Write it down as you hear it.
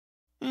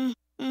Don't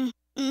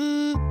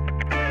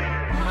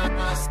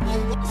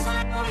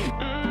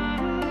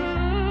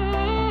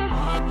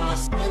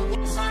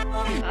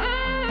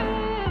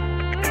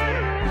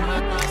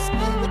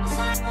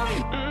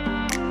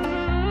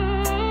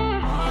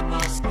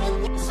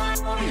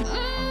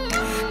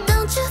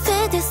you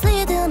feel this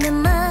rhythm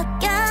in my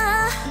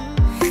가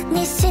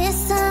네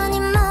시선이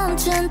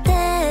멈춘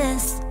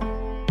dance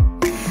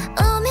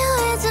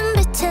오묘해진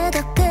빛에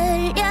더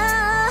끌려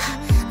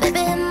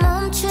Baby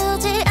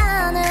멈추지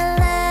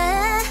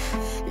않을래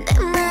내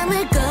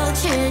맘을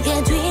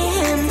거칠게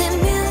뒤흔든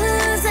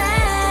music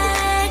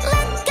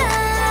Let's go,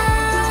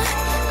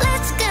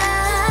 let's go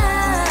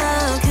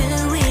그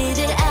위를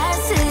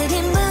아스린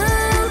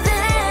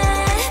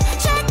movie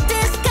Check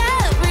this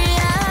discovery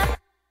out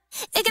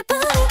이게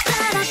bop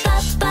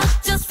bop bop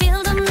just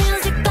feel the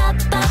music bop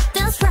bop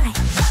that's right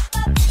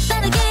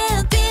빠르게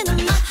뛰는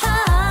my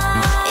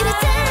heart 이럴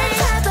때는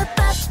다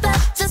bop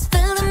bop just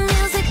feel the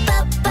music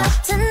bop bop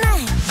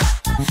tonight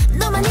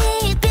너만이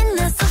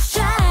빛나서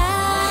shine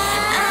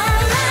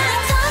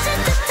터질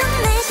듯한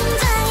내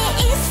심장이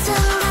이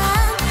순간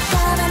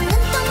가라앉는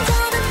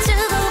동작을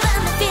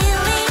주고받는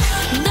feeling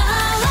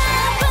너와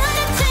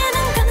부딪히는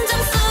감정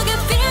속에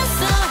feel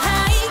so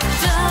high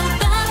Don't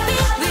bop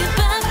it, we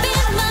bop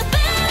it, my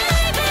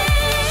baby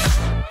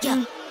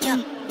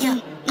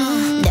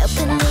내 옆에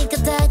네가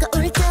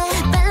다가올 때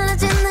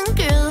빨라지는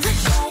groove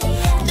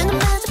눈은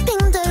마주 빙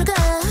돌고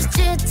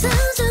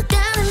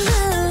짙어져가는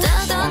mood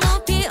더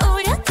높이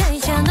올려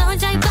텐션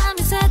어제의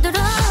밤이 새도록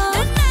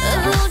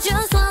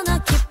Just wanna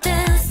keep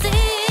dancing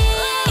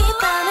이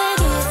밤을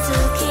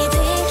깊숙이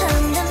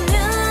뒤흔든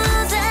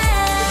music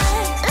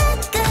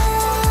Let's go,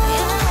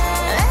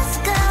 let's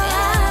go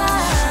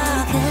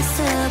그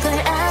속을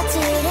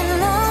아지른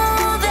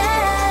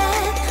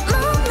movie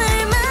몸을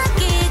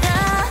맡기고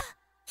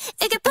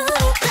이게 bop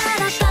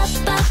bop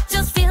bop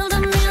just feel the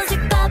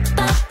music bop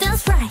bop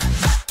that's right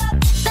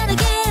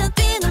빠르게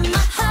뛰는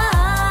my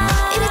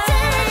heart 이럴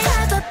때는 다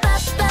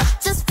bop bop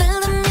just feel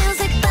the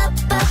music bop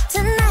bop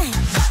tonight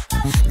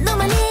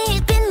너만이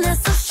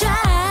빛나서 shine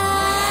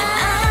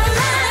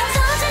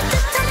터질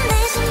듯한 내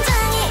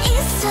심장이 이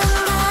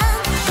순간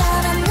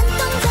가라앉는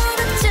동작을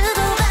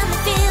주고받는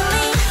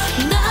feeling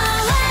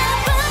너와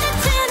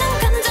부딪히는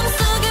감정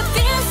속에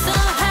feel so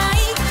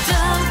high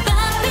Don't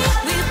bop it,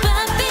 we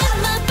bop it,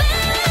 my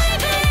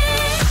baby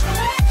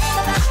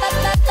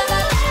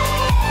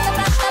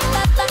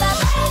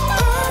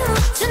Ooh,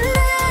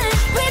 tonight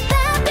we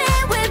bop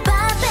it, we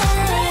bop it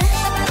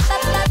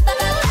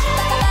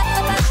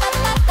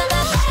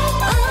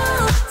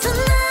Ooh,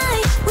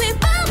 tonight we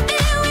bop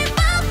it,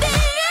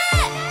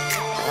 yeah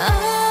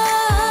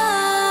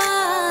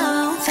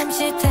잠시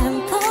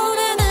템포를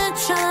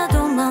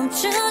늦춰도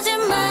멈추지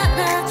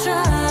말아줘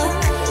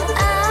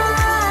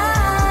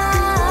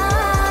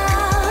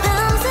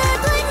밤새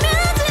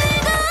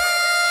불켜지고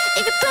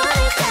이게 불이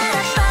따라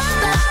bop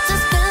bop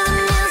just feel the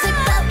music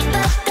bop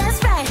bop that's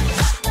right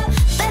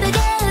빠르게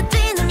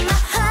뛰는 my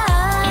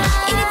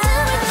heart 이리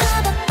들이켜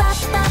bop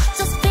bop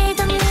just feel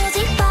the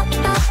music bop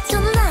bop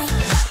tonight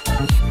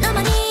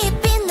너만이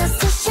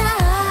빛나서 shine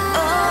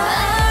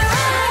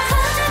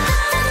터질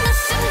듯한 내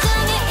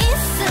심장의 이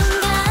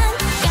순간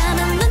까만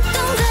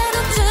눈동자로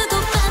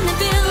주고받는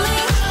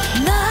feeling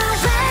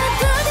너와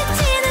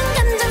부딪히는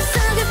감정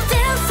속에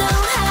feel so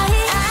high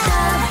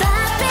Don't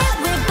bop it,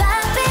 we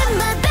bop it,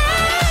 my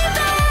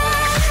baby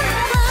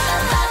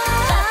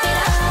Bop it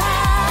up,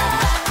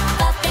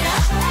 bop it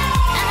up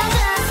I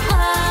just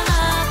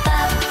wanna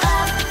bop,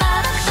 bop, bop,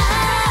 bop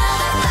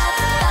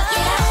Bop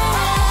it up,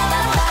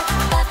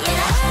 bop it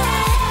up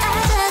I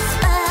just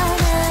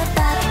wanna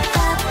bop,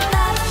 bop,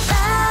 bop,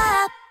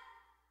 bop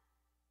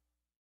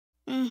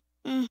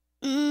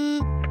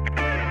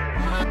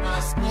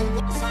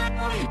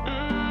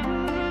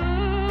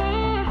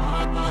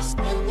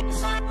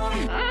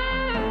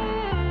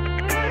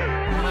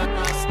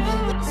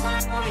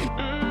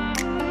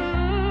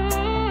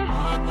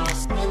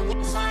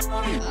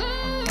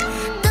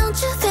Don't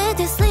you feel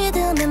this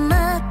rhythm in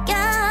my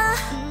가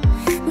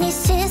네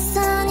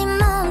시선이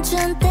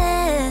멈춘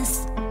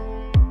dance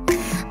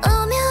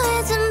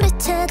오묘해진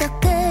빛에 더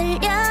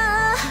끌려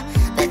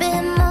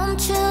Baby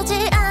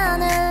멈추지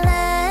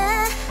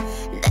않을래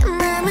내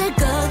맘을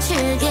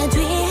거칠게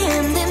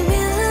뒤흔든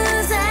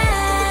music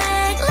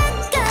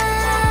Let's go,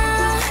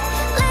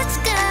 let's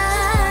go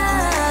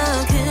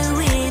그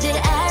위를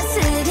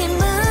아스린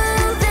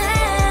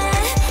movie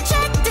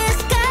Check this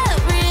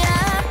discovery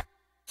out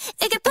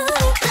이게 bop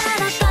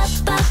bop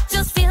bop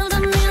just feel the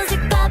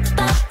music bop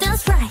bop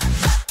that's right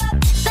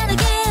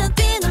빠르게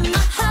뛰는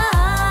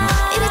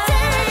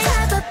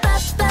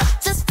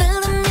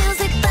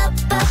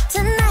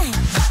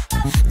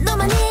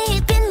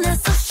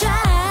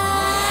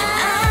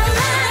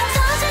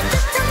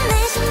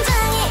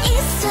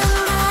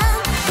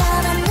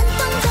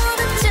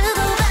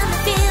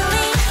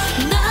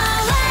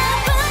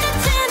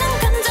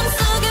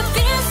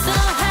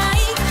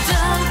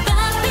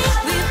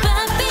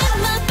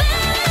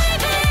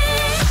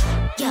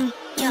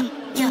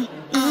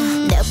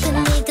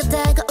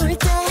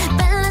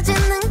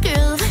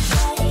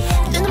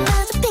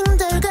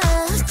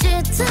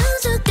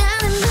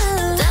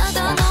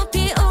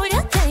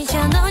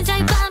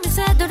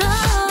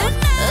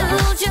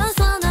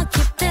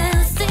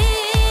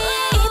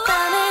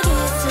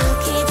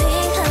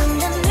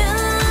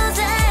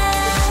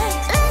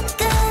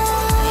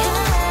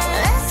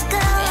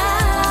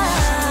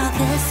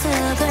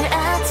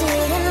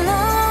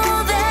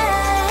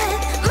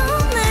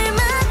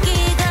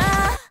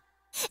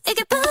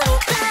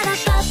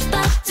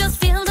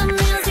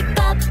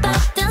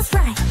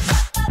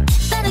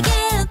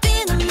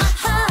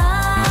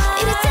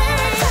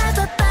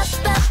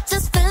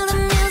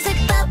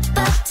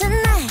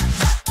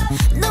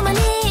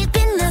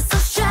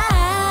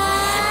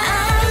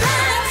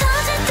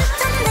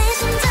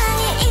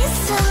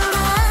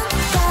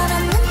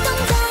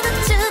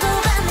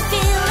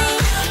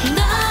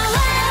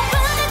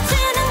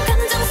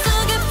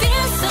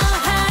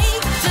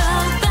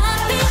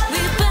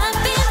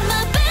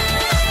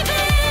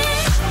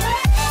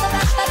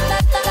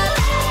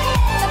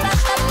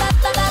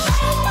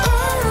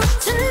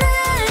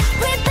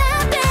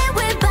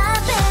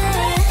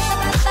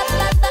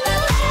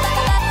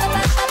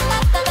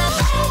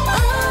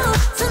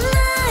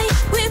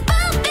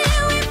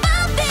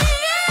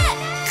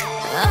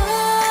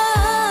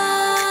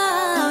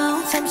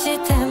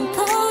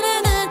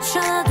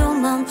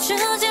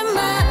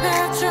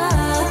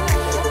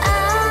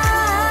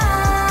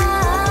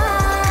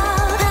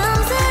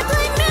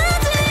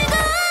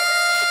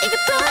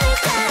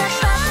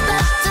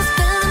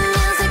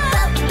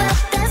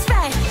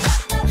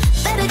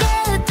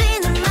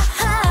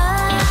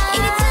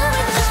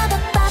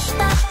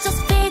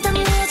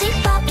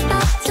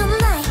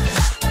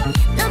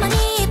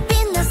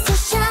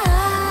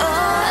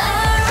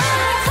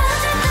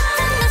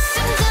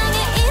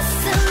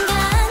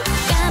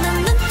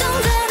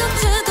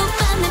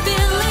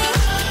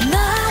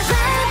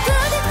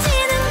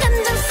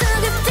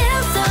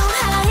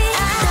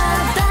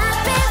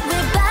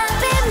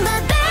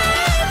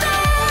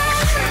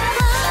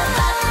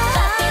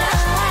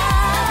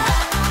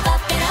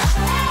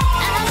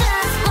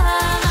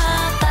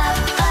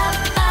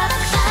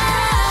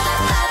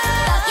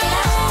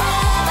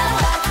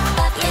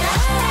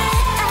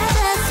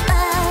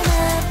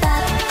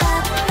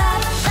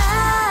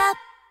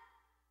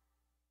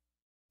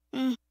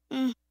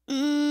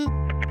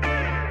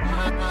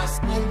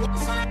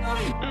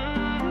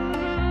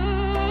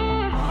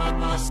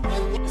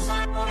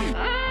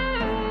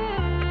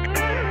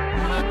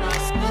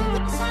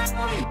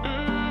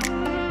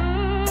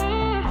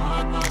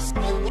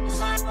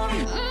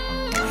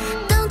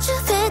Don't you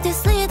feel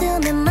this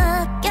리듬에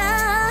맡겨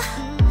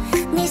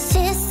네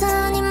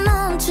시선이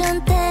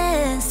멈춘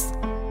dance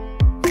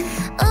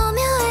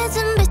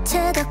오묘해진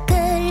빛에 더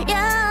끌려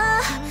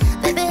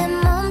Baby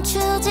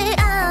멈추지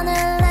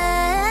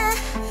않을래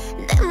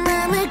내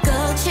맘을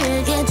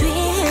거칠게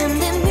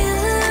뒤흔든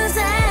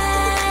music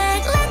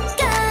Let's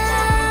go,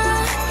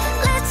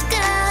 let's go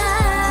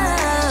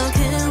그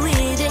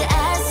위를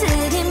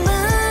아스리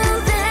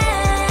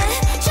moving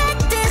Check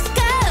this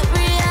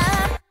glory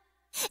up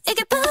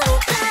이게 bop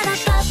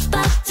bop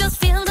bop just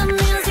feel the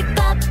music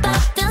bop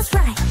bop that's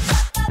right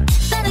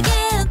Better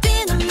get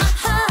beat in my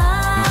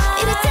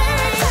heart 이럴 땐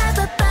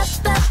bop bop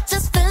bop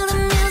just feel the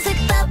music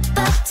bop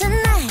bop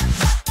tonight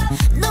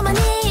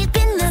너만이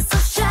빛나서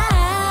shine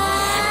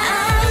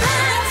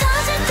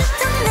터질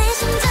듯한 내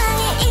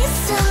심장이 이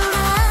순간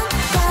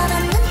까만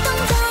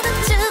눈동자로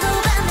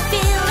주고받는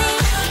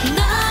feeling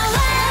너와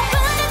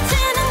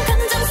부딪히는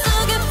감정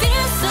속에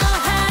feel so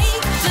high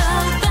So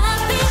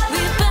bop it,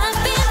 we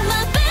bop it,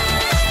 my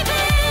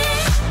baby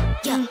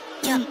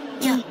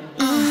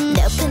내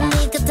옆에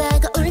네가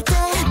다가올 때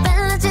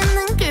빨라지는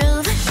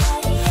groove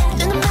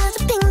눈은 마주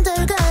핑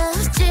돌고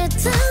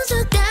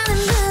짙어져가는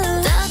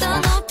mood 더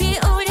높이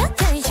올려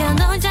텐션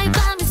혼자의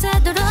밤이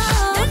새도록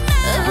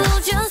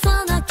Oh just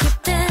wanna keep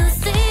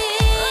dancing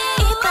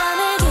이 밤을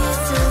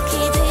깊숙이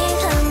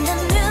뒤흔든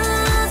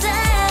music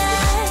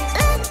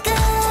Let's go,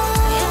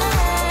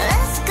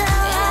 let's go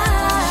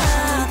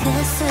그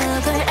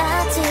속을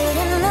아찔히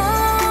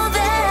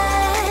moving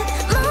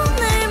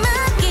몸을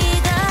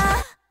맡기고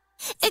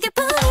이게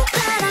bop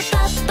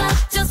bop bop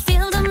just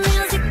feel the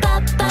music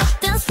bop bop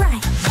that's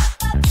right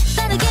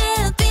Better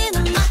get beat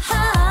in my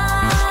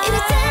heart 이럴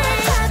땐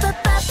bop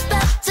bop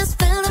bop just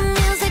feel the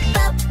music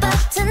bop bop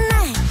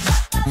tonight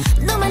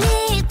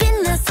너만이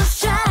빛나서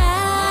shine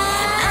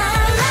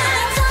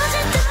터질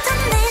듯한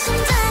내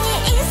심장이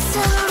이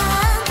순간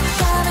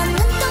까만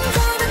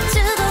눈동자로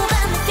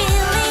주고받는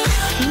feeling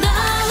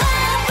너와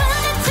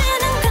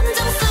부딪히는 감정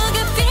속에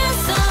feel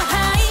so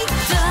high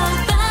So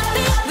bop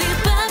it, we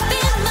bop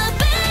it, my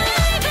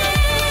baby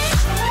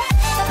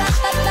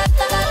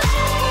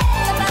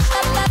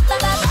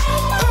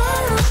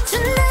Ooh,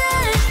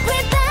 tonight we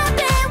bop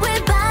it, we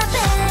bop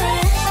it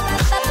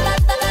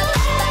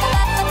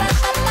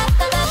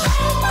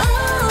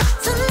Ooh,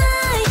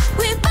 tonight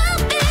we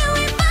bop it,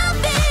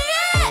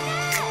 yeah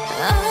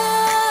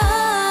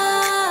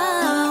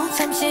Oh,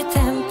 잠시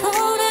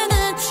템포를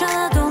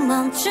늦춰도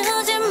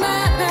멈추지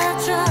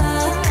말아줘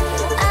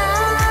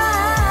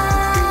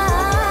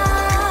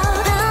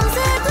밤새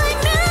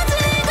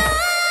불켜지고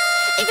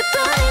이게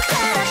bop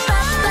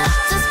bop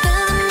just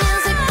feel the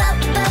music bop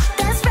bop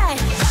that's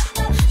right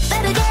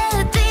Better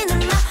get beat in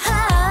my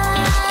heart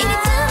이리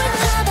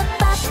두면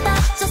bop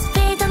bop just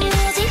feel the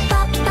music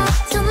bop bop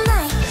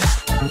tonight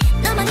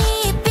너만이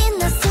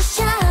빛나서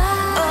shine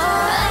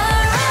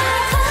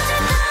터질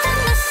듯한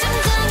내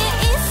심장의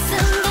이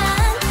순간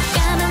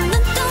까만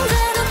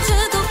눈동자로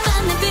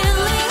주고받는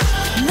feeling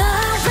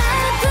너와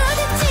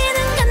부딪히는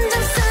감정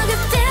속에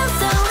feel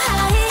so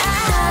high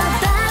So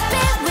bop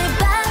it, we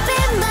bop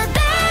it, my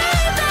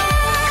baby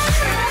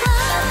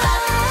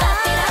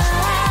Bop it up,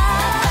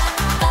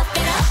 bop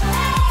it up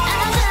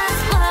I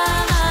just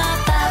wanna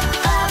bop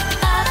bop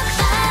bop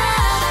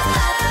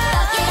bop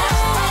it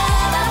up,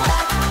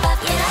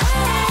 bop it up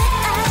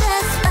I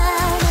just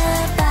wanna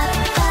bop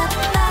bop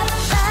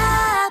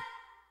bop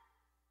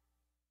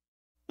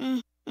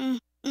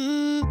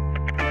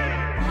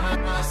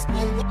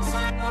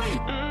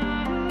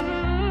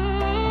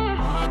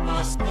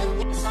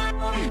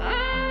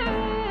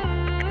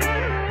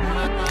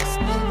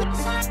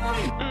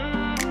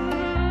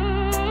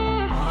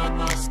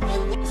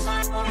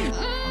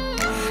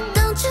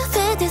Don't you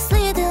feel this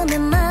리듬에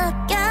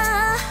맡겨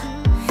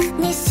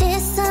네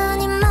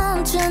시선이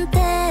멈춘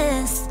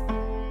dance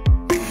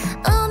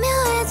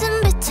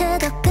오묘해진 빛에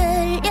더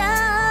끌려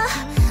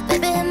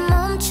Baby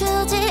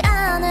멈추지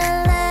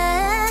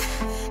않을래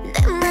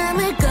내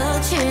맘을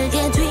거칠게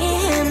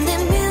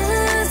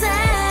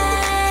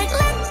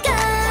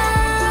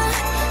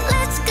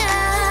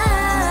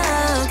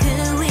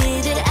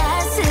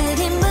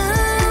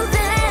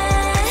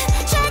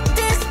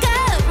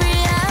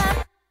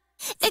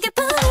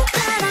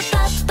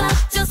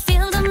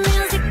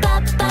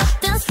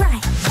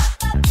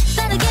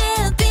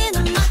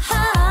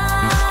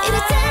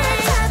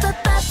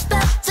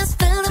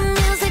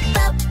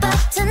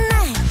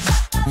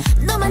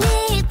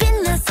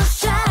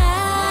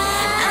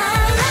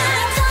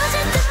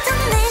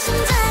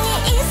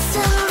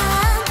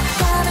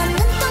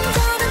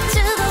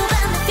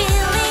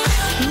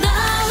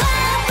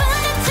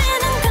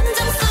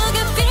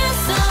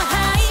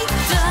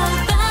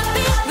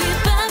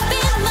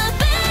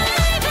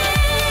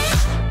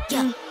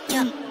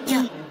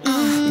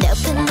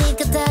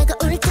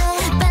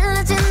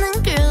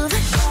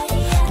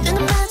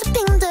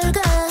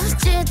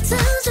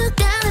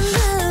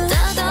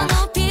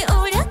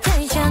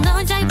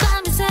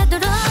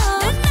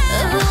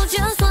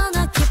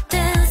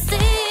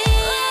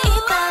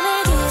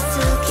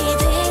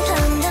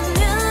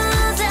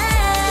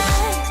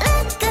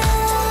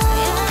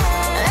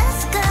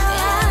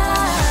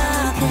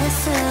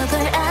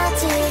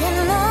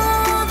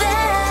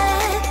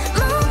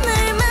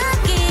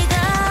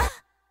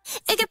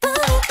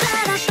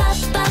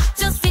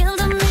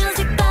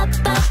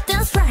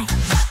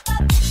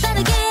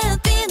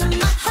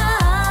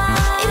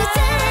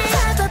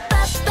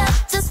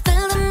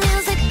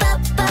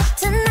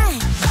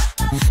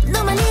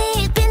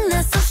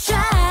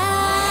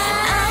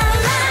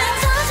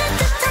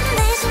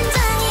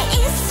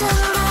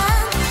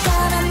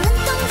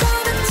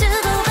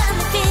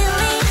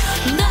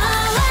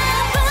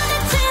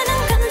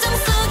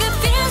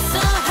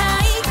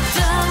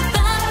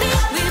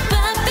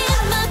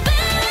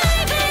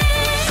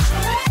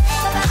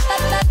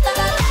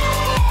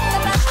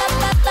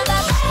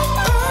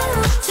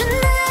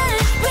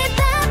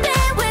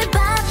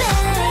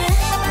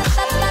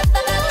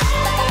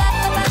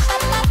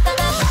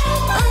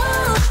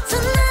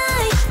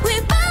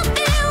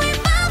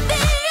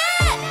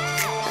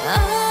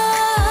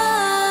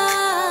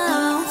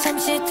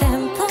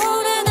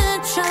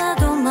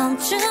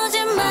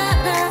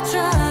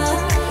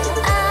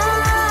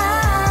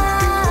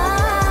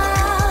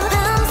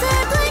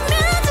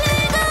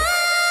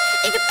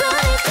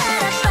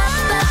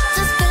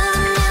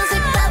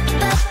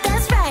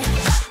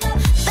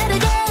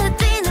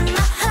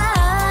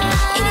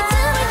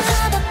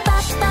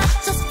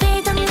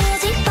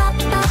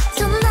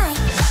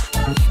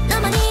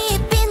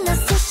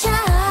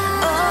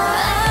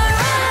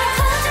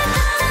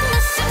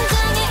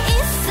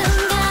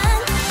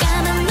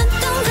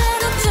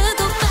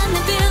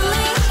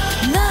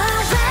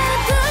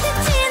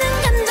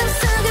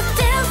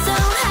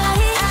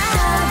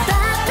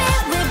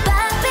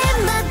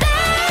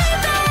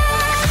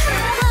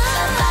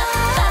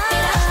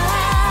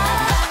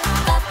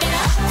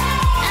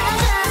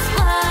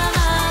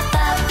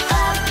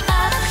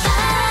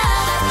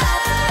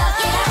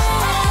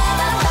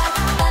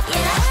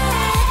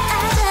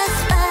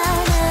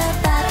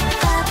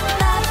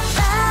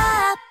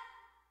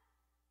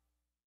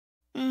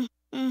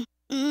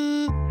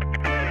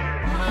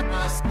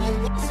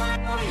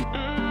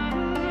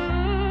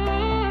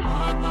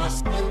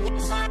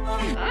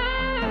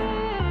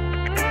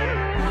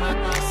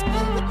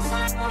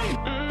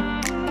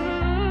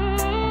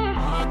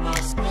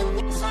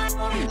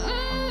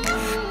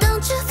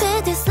Don't you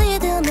feel this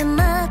rhythm에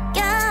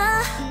맡겨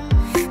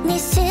네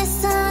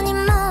시선이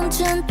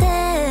멈춘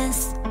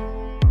dance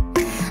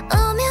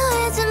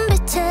오묘해진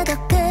빛에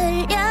더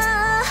끌려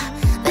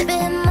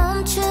Baby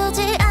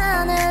멈추지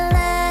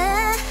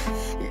않을래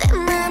내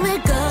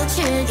맘을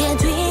거칠게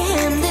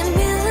뒤흔든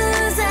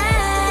music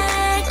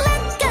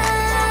Let's go,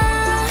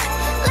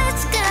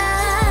 let's go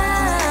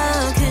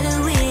그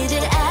위를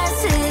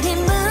아스린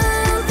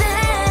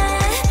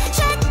movie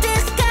Check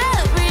this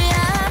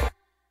Korea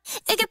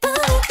이게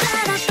booty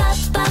따라 pop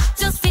pop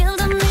Just feel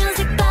the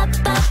music pop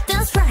pop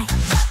That's right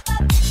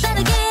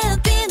빠르게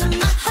뛰는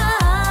my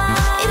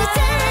heart 이리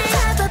dance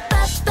pop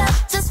pop pop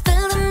Just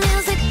feel the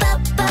music pop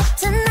pop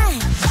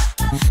tonight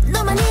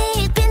너만이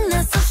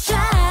빛나서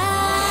shine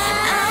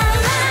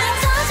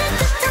터질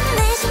듯한 내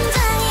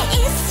심장이 이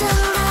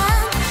순간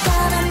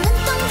따라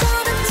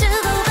눈동자로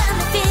주고받는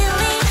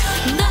feeling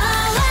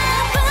너와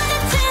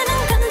부딪히는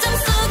감정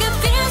속에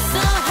feel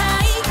so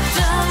high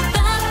Don't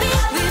pop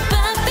it, we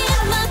pop it,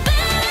 my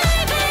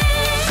baby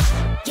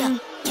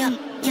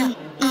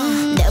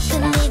내 옆에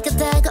네가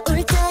다가올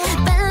때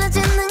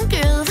빨라지는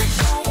groove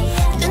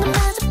눈은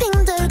마주 빙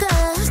돌고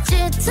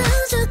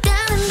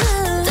짙어져가는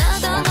mood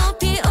더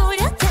높이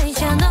올려 텐션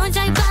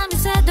혼자의 밤이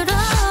새도록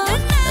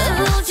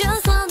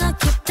Just wanna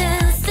keep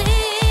dancing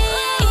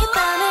이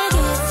밤을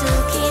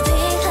깊숙이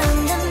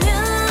뒤흔든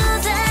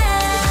music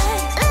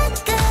Let's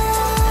go,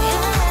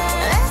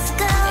 let's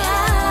go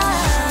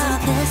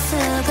그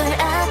속을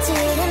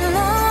아지른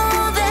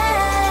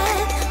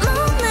movie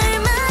몸을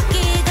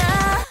맡기고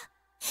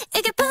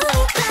이게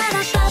booty 따라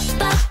pop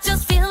pop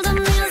Just feel the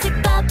music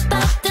pop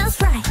pop That's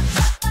right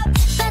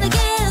빠르게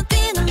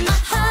뛰는 my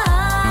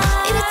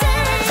heart 이리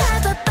dance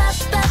pop pop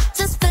pop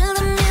Just feel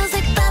the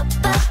music pop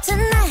pop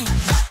tonight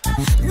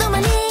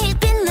너만이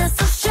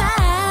빛나서 shine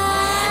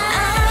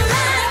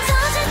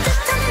터질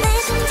듯한 내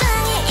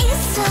심장이 이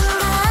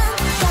순간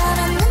따라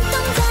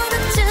눈동자로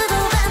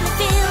주고받는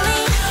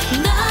feeling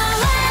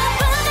너와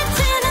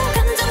부딪히는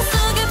감정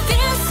속에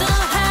feel so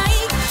high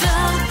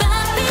Don't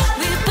pop it,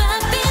 we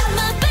pop it,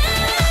 my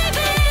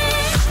baby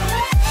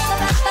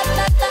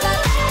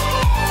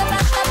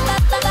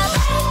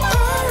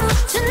Ooh,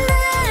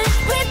 tonight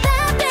we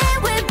pop it,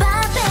 we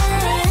pop it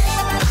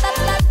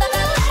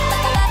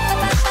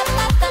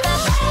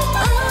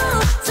Ooh,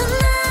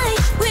 tonight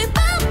we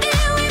pop it,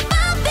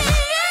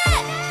 yeah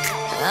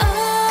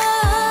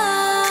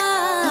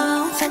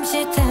잠시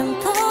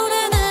템포를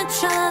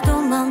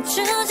늦춰도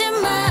멈추지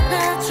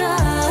말아줘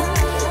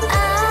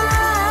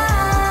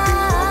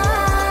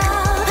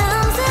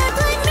밤새 불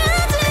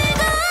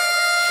켜지고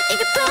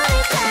이게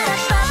booty 따라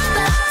pop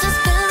pop Just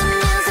feel the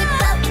music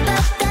pop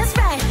pop That's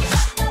right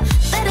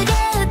빠르게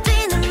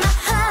뛰는 my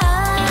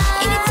heart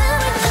이리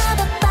두면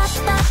pop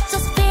pop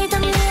Just feel the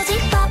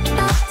music pop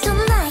pop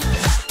tonight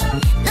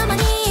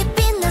너만이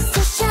빛나서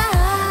shine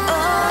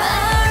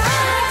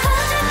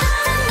터질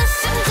듯한 내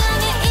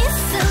심장의 이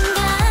순간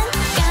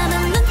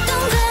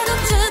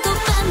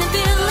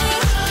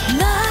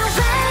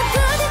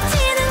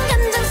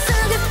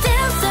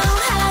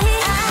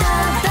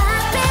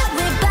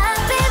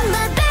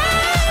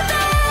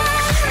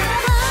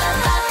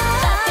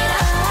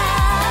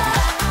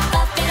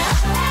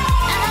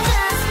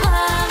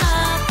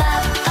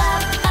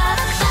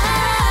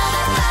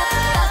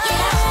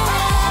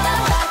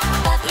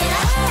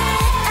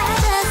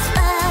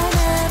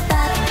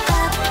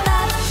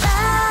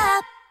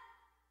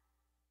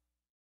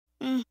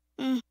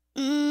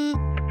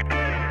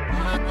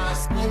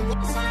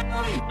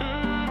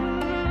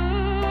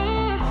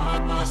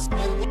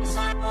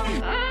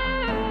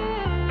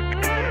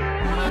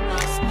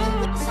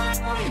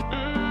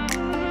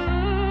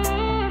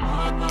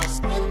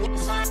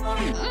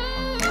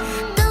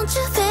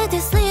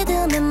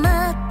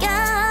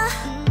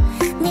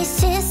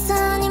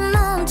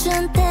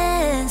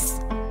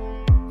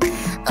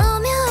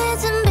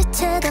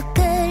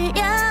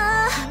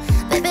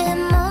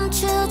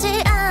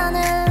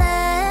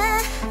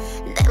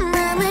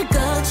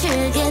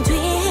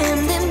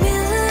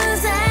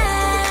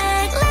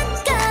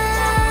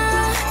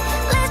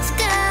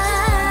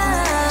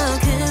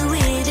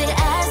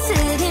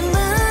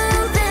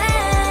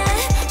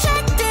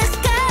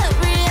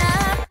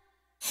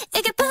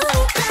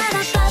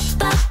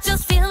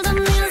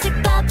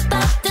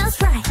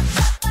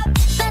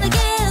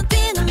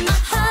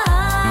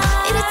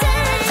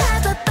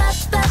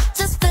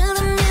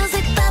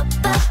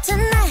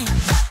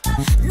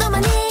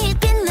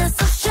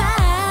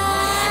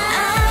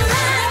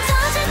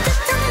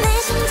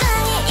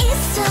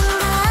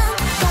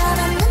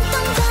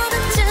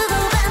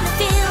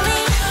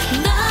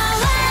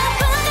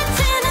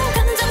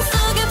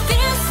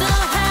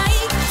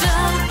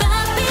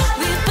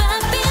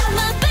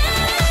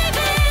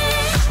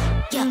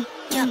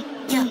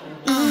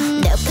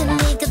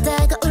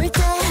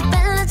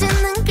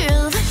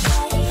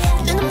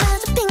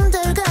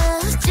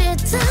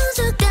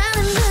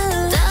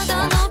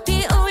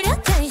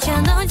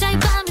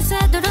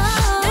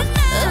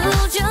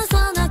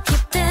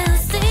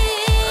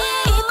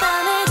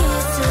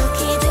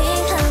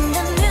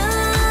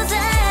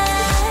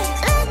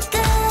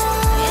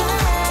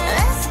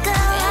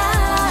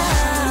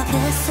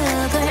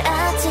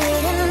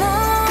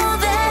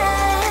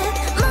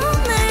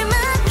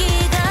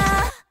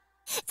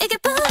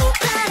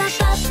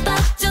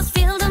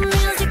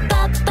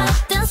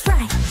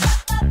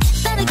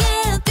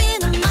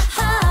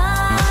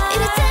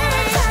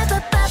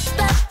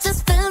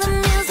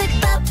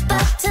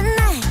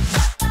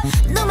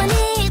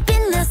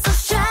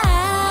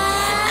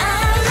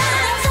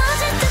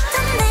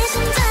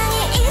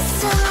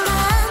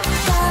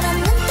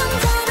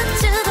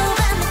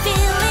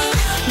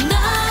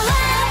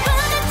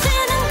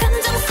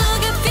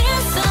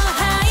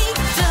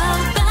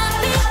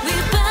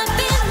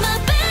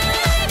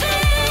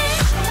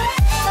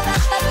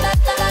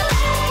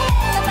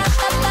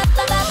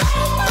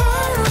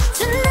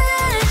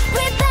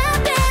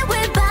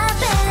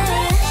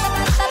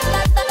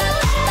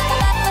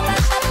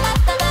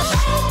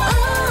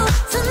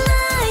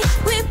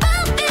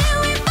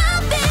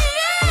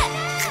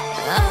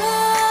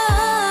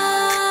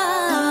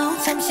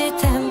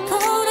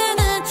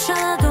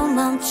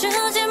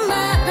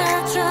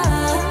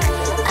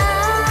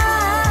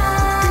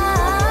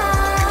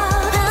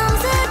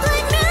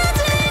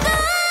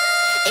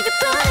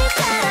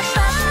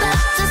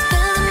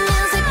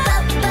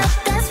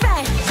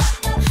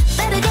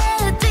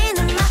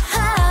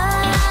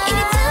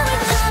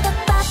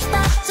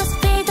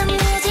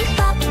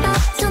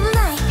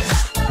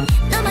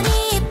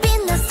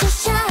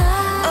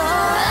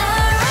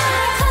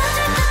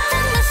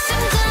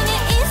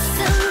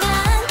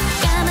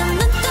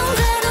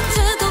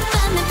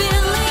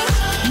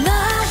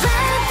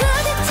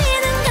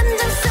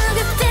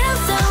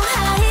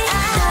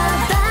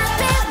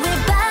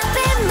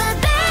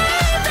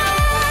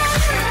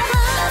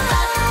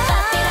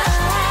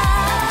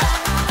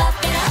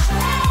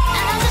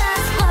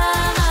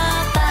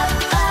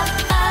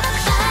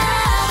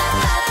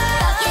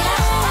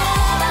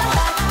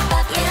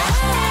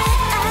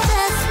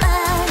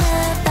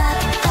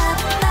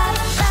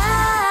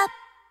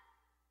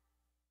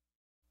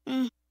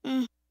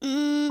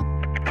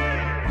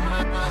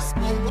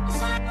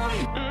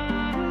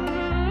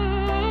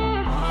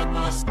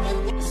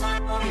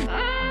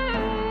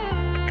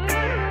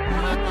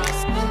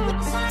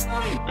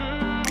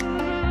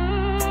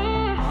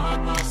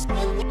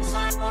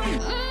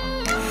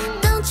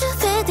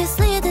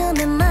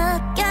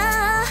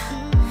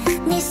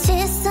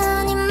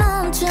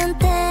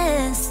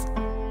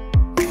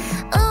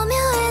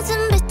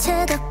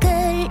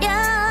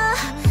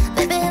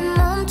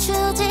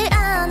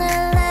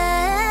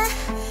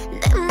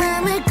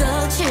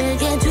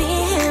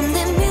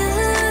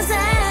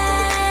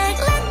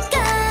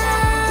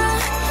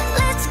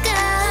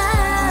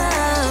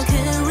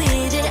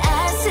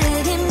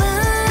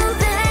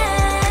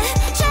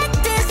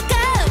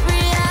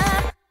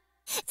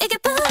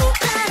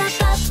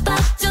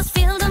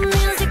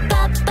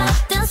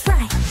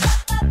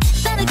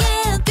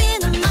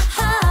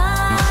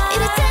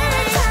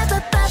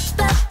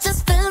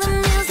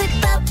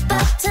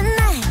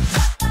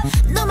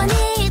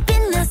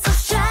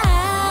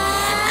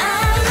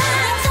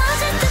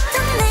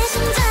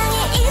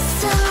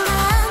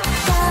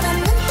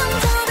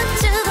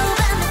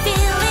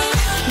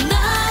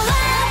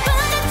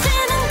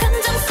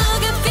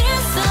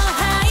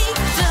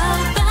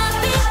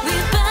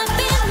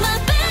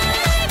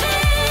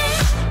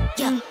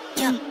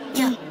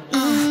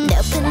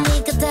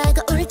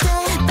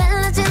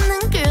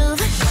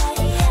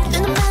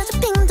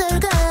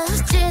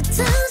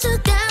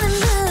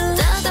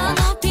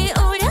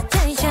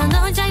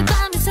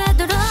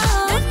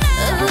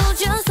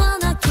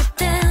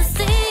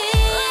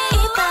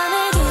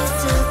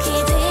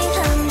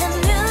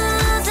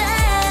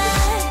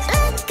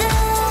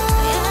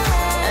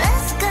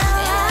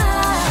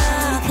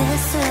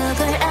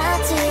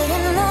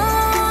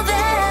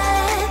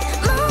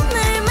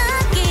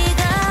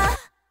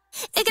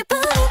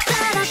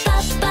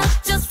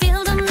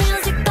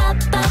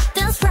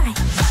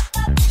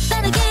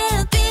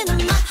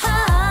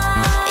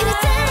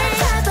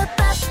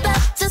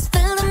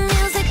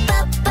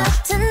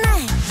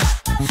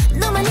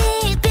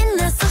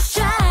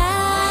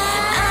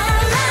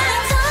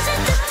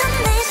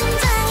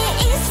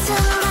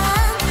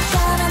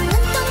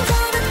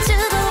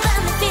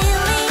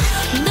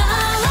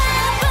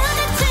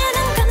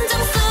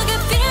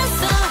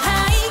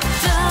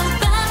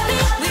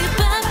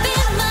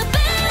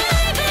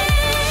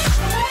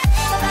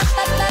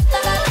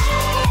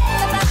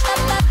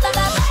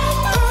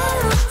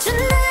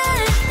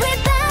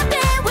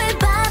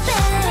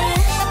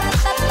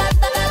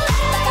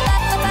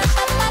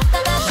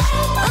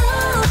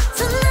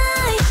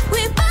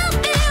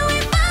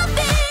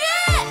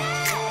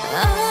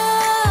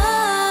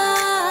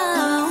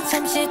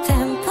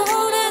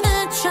템포를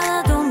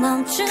늦춰도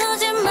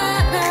멈추지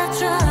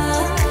말아줘.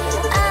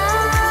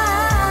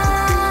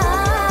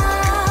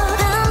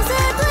 밤새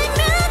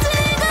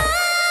불켜지고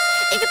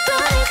이게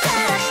보니까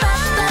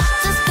bop bop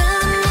just feel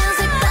the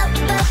music bop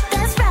bop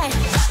that's right.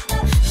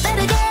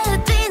 빠르게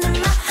뛰는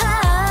my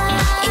heart.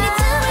 이리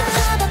틈을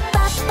잡아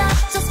bop bop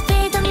just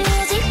feel the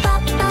music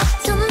bop bop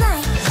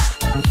tonight.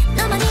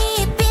 너만이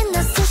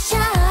빛났어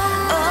shine.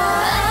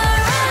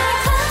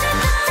 거칠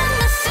듯한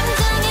내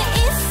심장에 이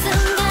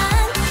순간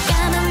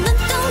까만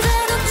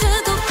눈동자로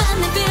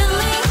주고받는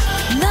feeling.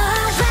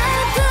 너와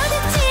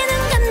부딪히는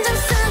감정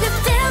속에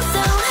feel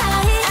so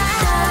high.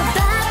 The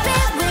bop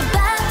it, we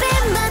bop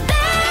it, my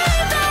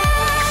baby.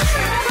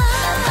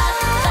 Bop bop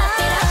bop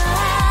it up,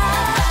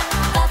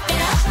 bop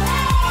it up.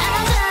 I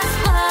just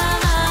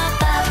wanna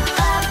bop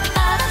bop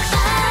bop bop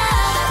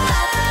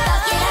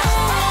bop it up,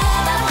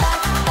 bop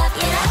bop bop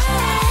it up.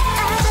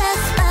 I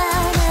just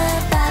wanna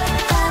bop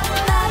bop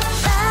bop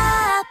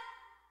bop.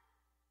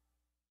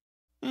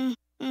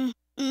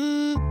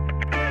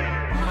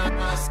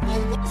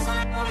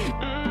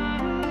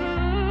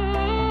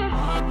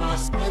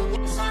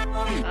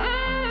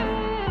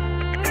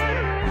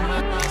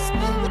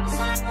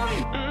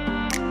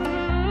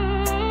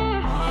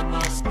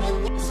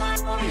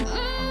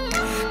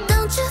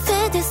 Don't you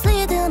feel this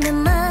rhythm에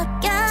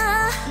맡겨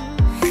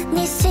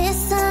네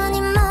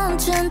시선이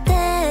멈춘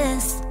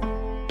dance.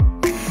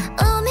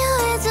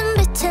 오묘해진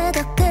빛에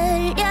더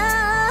끌려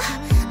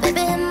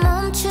Baby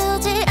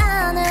멈추지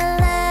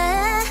않을래.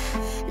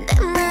 내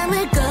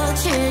맘을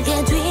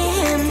거칠게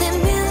뒤흔든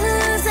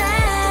music.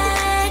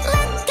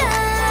 Let's go,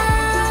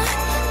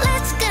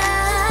 let's go.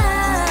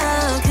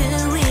 그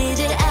위를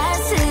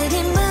아스린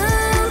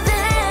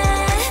movie.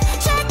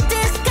 Check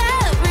this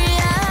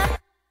career.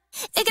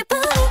 이게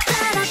보니까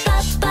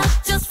bop bop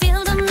just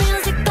feel the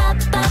music bop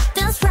bop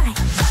that's right.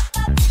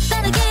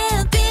 빠르게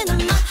뛰는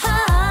my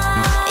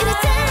heart. 이럴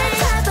때를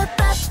잡아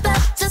bop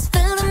bop just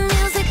feel the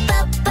music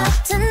bop bop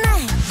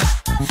tonight.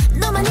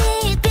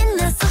 너만이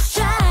빛났어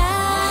shine.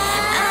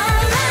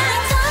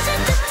 터질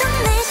듯한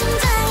내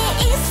심장에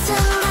이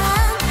순간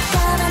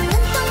까만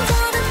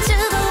눈동자로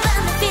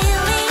주고받는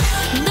feeling.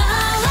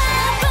 너와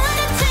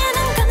부딪히는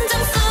감정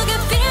속에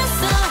feel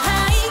so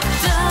high.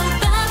 Don't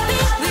bop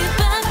it, we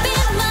bop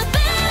it, my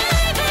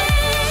baby.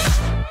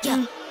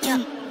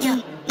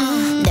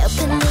 내 옆에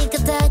네가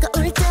다가올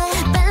때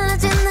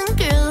빨라지는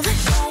groove.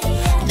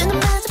 눈은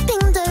마주 빙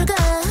돌고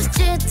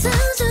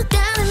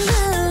짙어져가는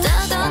mood.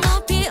 더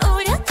높이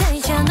올려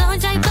텐션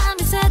여자의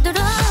밤이 새도록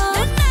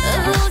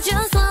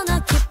just wanna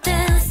keep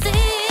dancing.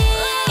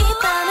 이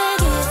밤을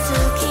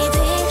깊숙이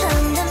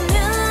뒤흔든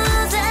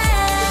music.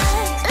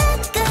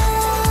 Let's go,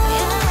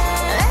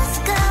 let's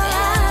go.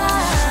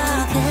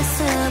 그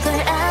속을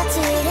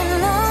아지른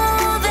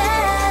movie.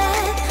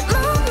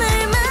 몸을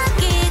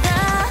맡기고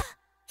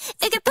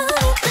이게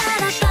보니까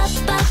bop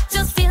bop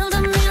just feel the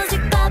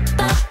music bop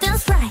bop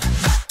that's right.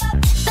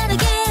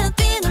 빠르게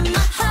뛰는 my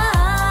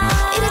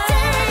heart. 이럴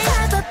때를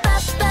잡아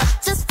bop bop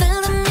just feel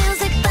the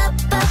music bop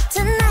bop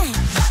tonight.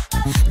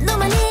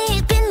 너만이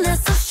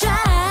빛났어 shine.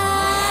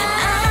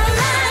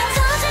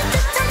 터질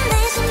듯한 내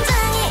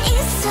심장에 이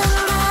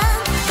순간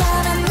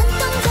까만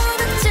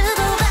눈동자로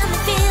주고받는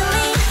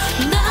feeling.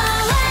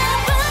 너와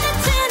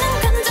부딪히는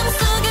감정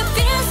속에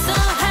feel so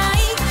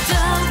high.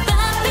 Don't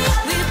bop it,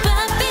 we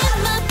bop it,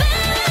 my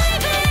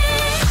baby.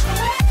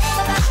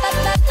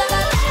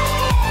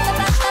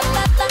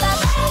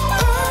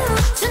 Ooh,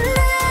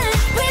 tonight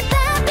we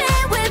bop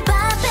it, we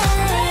bop it.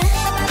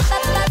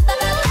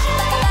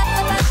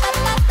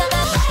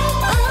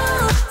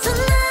 Ooh,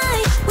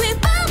 tonight we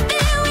bop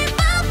it, we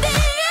bop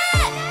it,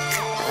 yeah.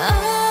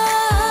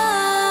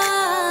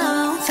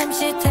 잠시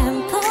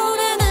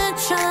템포를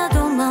늦춰도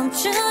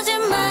멈추지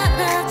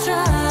말아줘.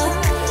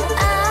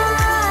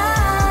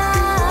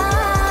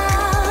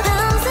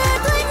 밤새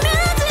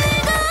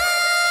불켜지고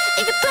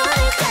이게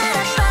보니까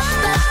bop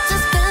bop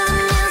just feel the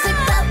music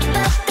bop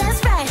bop that's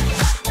right.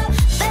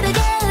 빠르게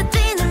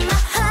뛰는 my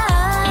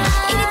heart.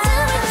 이리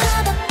틈을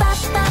잡아 bop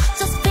bop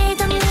just feel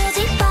the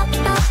music bop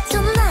bop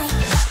tonight.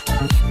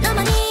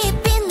 너만이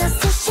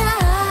빛났어 shine.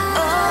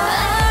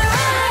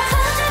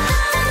 거칠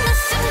듯한 내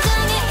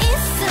심장에 이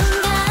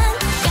순간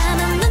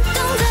까만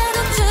눈동자로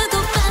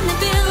주고받는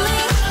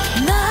feeling.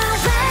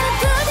 너와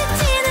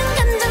부딪히는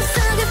감정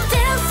속에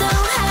feel so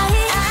high.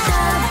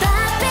 The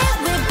bop it,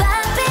 we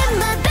bop it,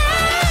 my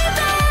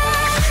baby.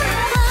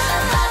 Bop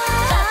bop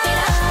bop it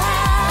up,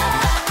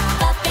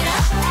 bop it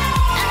up.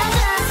 I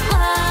just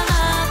wanna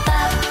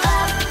bop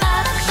bop bop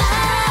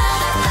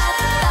bop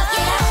bop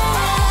it up,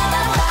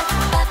 bop bop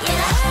bop it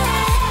up.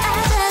 I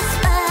just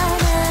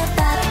wanna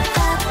bop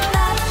bop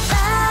bop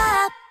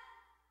bop.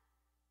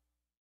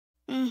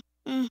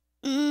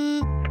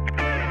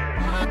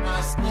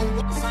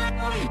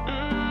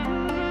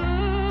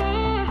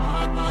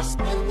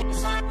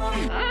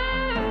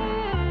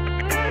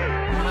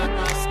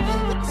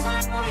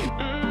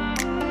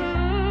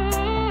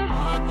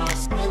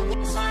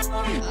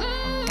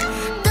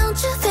 Don't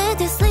you feel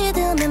this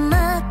rhythm에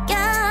맡겨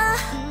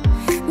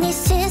네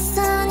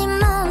시선이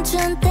멈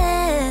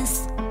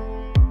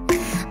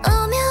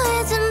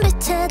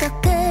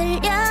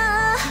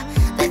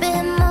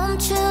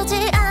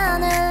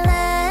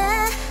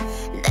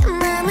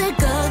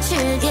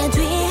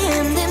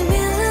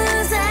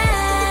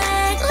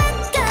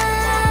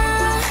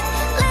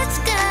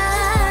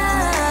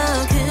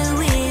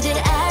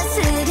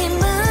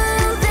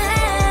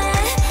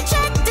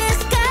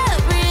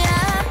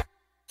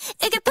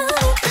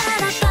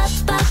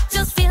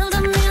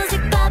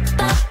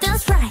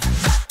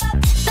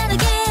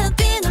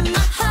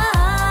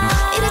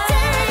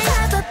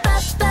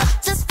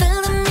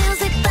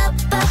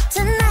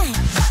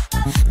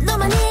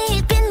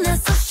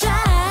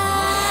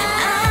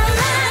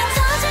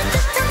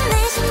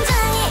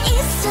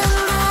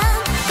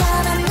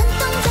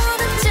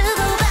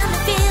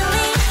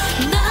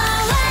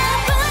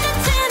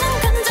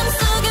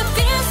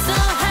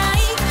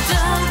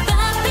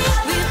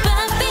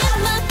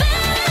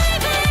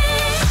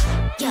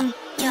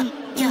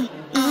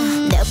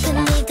내 옆에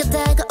네가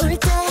다가올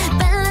때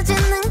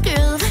빨라지는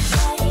groove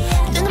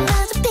눈은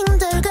마저 빙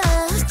돌고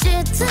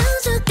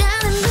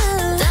짙어져가는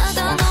mood 더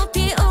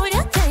높이 올려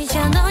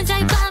텐션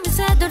혼자의 밤이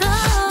새도록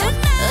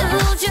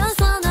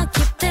우주선을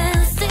keep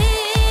dancing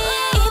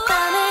이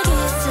밤을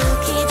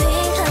깊숙이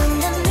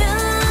뒤흔든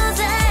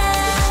music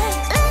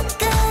Let's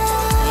go,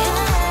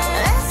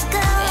 let's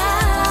go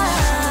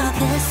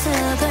그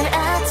속을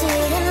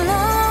아찔한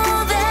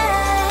love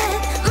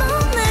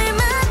몸을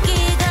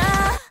맡기고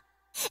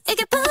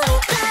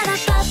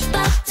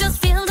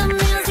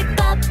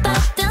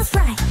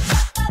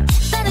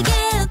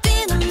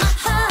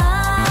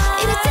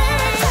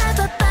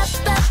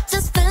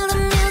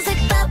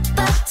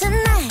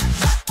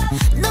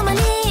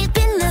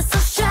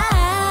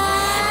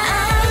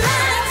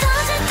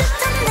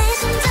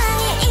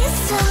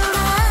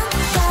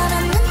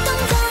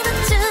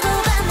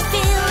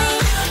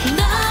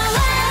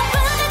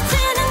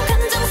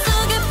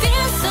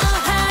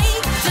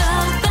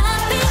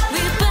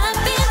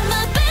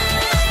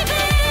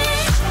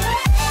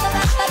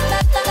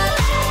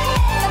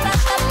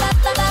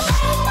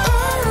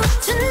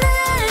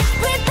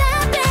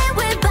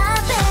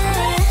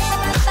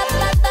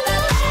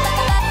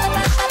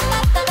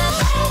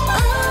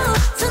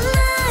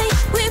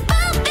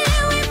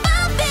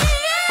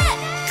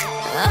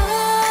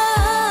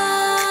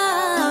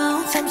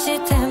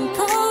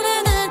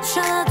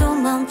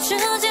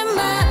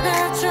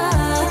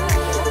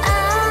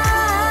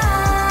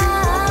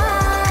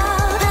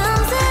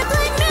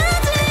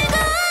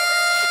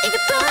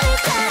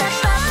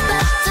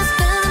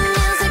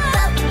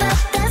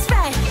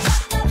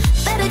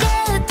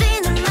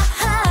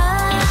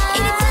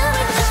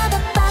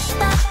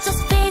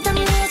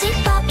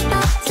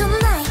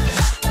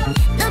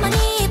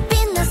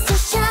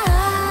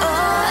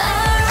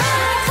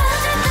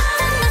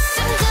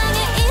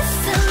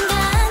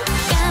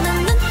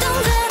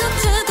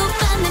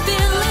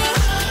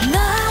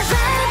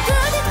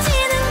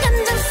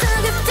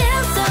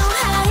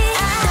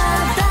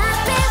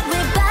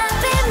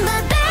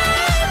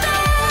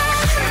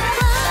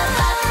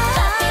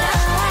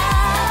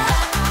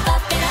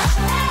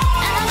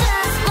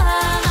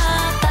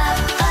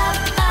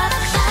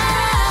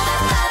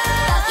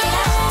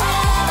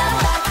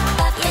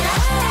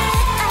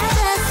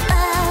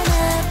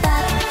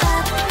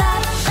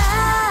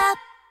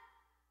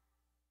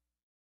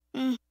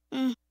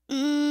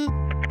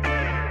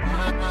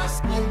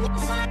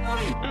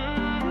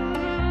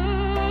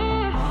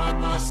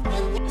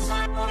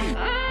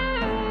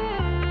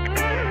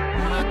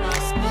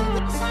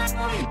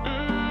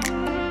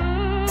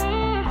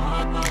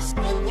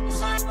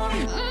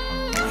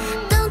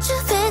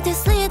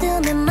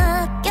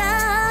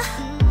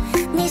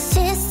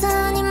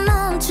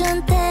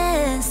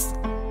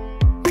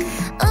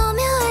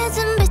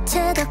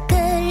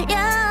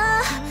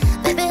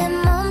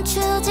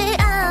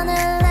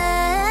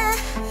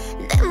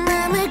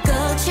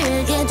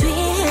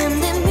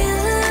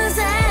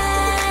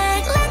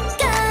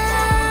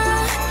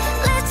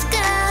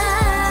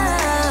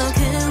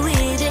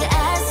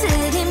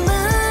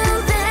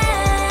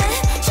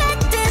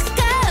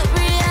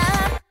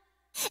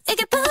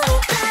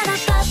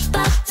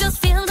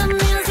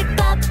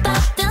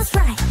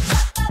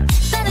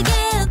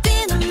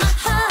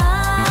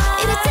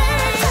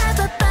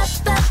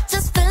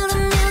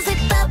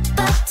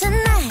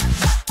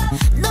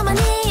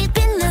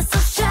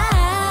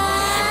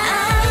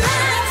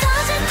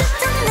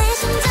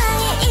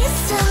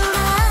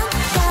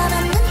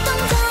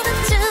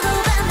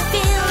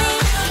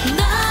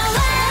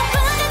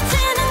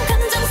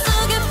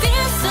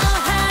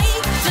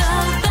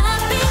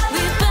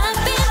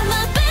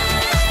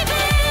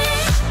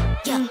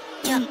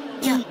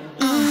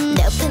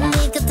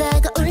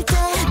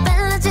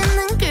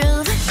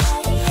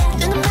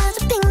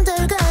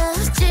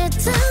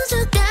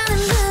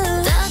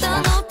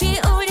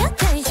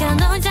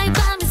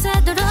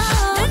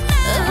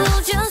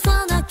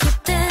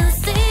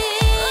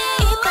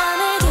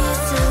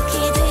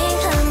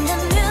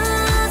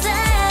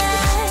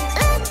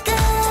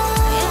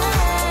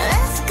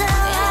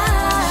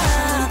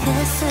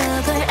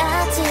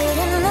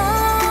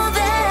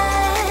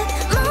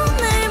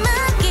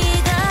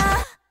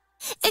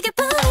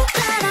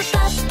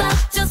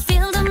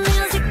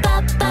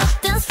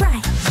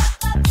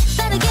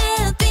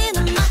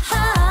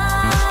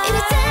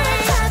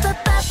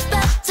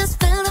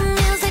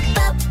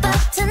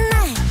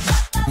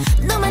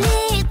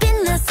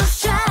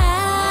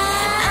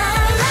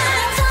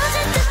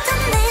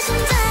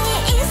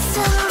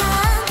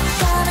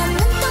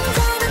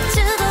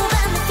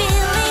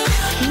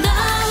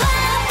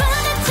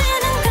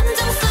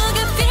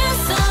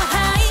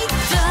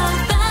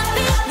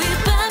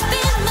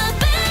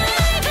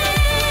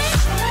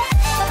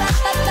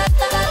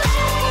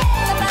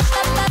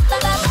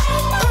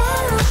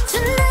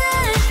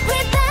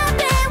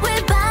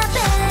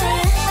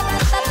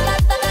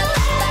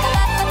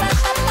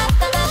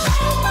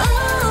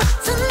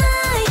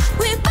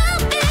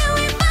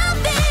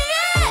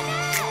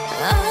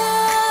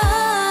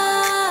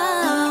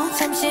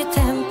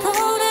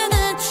템포를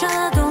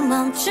늦춰도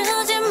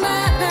멈추지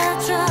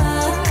말아줘.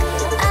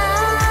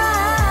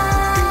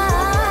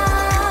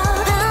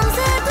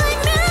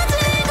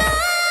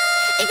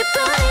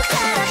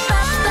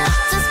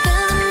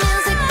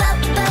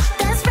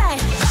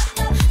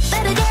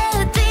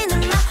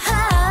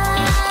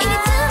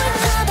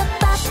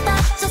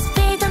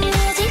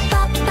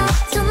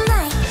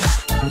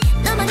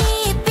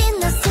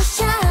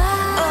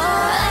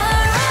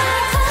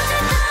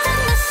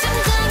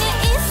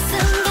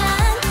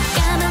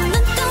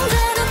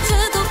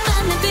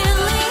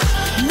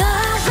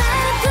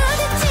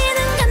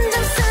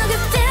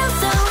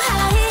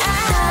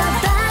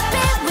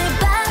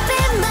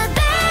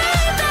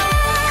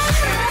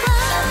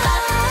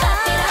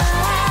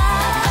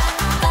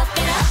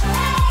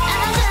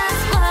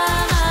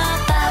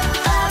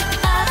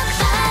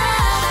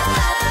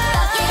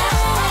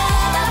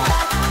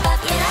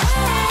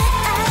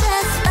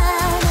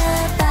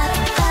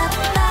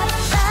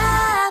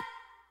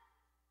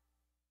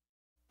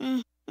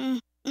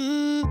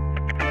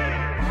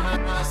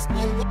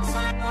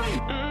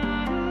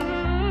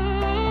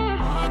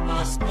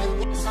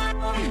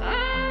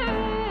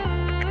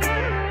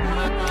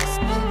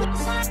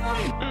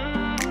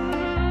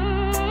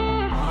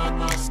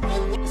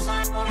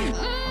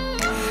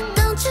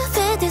 Don't you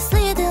feel this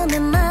리듬에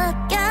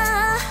맡겨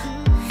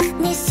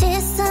네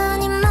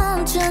시선이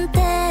멈춘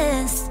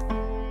dance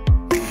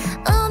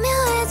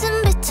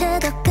오묘해진 빛에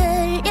더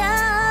끌려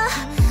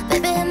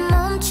Baby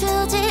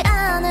멈추지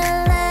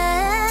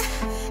않을래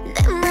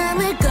내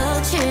맘을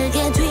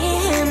거칠게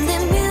뒤흔든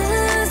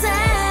music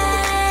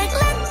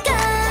Let's go,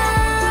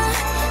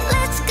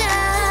 let's go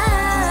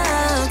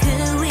그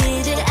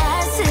위를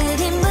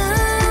아스리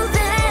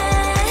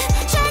moving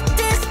Check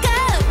this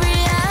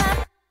glory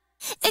up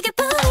이게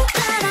뿐이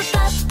따라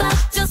pop pop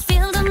Just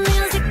feel the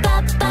music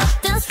pop pop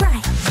That's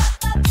right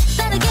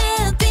빠르게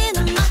뛰는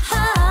my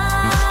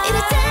heart 이럴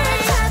때는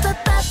pop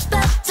pop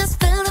pop Just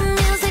feel the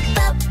music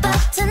pop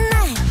pop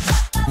tonight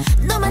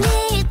너만이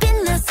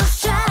빛나 so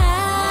shine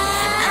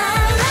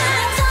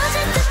터질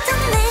듯한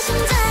내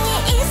심장의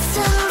이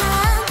순간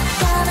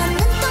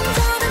가라앉는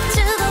동작을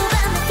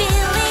주고받는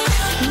feeling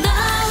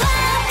너와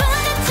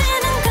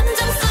부딪히는 감정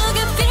속에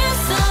feel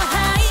so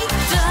high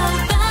Don't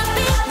pop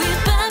it, we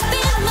pop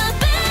it, my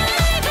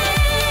baby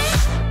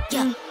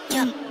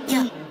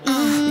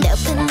내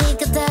옆에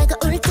네가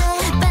다가올 때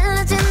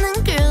빨라지는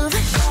groove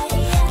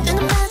눈은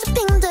마주 빙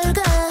돌고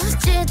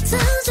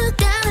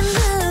짙어져가는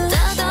mood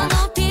더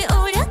높이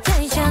올려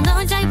텐션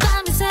혼자의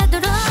밤이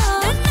새도록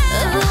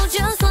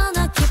Just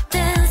wanna keep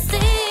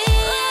dancing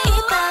이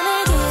밤을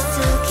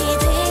깊숙이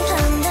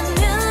뒤흔든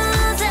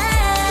music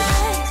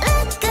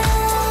Let's go,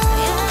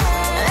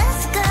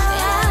 let's go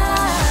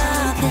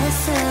그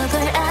속을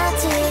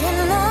아찔한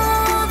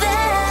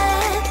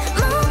moving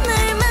몸을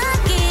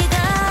맡기고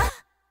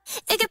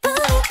이게 뿐이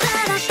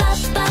따라 pop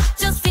pop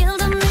Just feel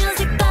the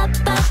music pop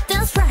pop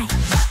That's right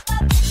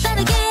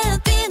빠르게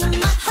뛰는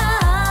my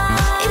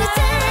heart 이럴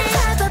때는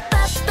pop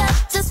pop pop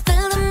Just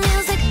feel the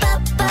music pop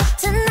pop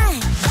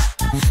tonight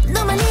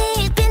너만이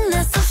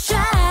빛나 so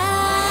shine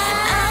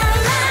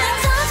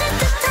터질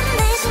듯한 내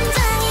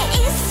심장의 이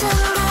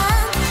순간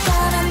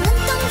가라앉는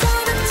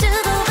동작을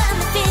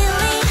주고받는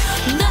feeling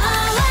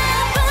너와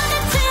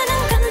부딪히는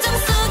감정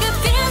속에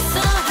feel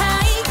so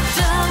high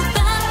Don't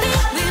pop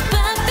it, we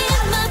pop it,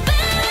 my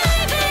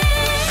baby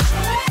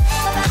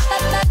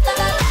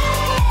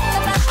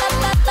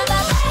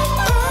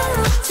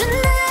Ooh,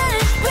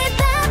 tonight we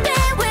pop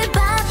it, we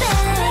pop it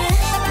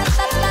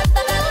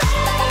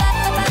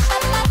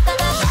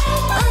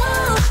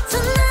Ooh,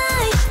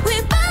 tonight we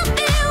pop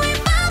it,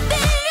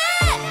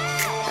 yeah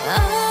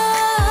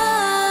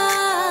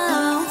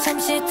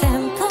잠시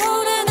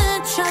템포를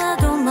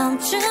늦춰도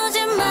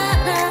멈추지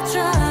말아줘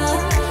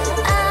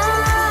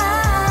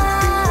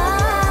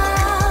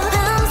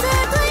밤새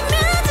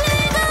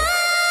불면지고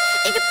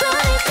이게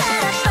뿐이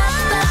따라 pop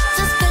pop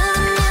Just feel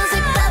the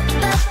music pop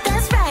pop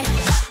That's right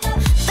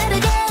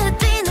빠르게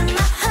뛰는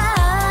my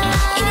heart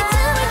이리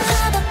틈을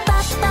타봐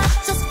pop pop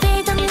Just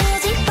feel the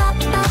music pop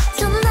pop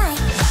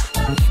tonight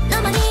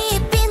너만이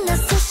빛나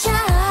so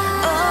shine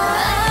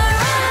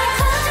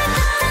터질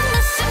듯한 내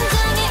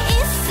심장의 이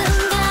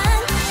순간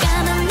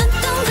까만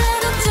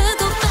눈동자로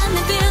주고받는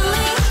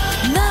feeling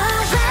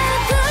너와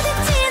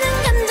부딪히는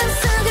감정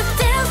속에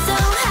feel so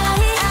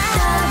high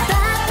Don't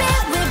pop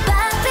it, we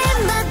pop it,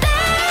 my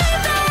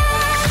baby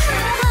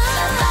Pop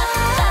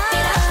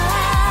it up,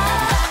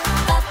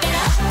 pop it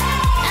up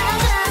I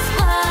just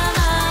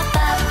wanna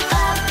pop,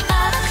 pop,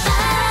 pop, pop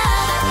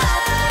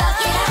Pop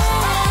it up,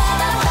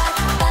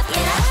 pop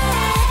it up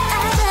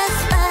I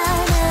just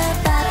wanna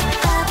pop,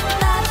 pop,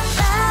 pop,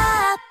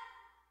 pop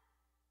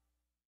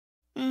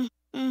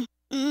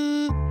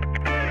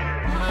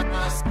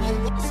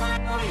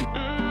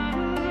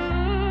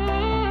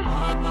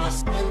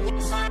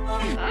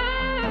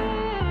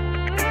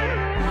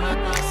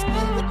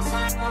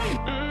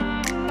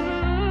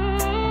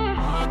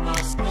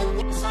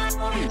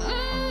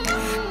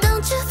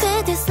Don't you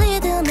feel this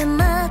리듬에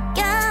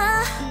맡겨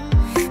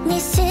네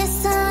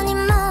시선이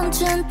멈춘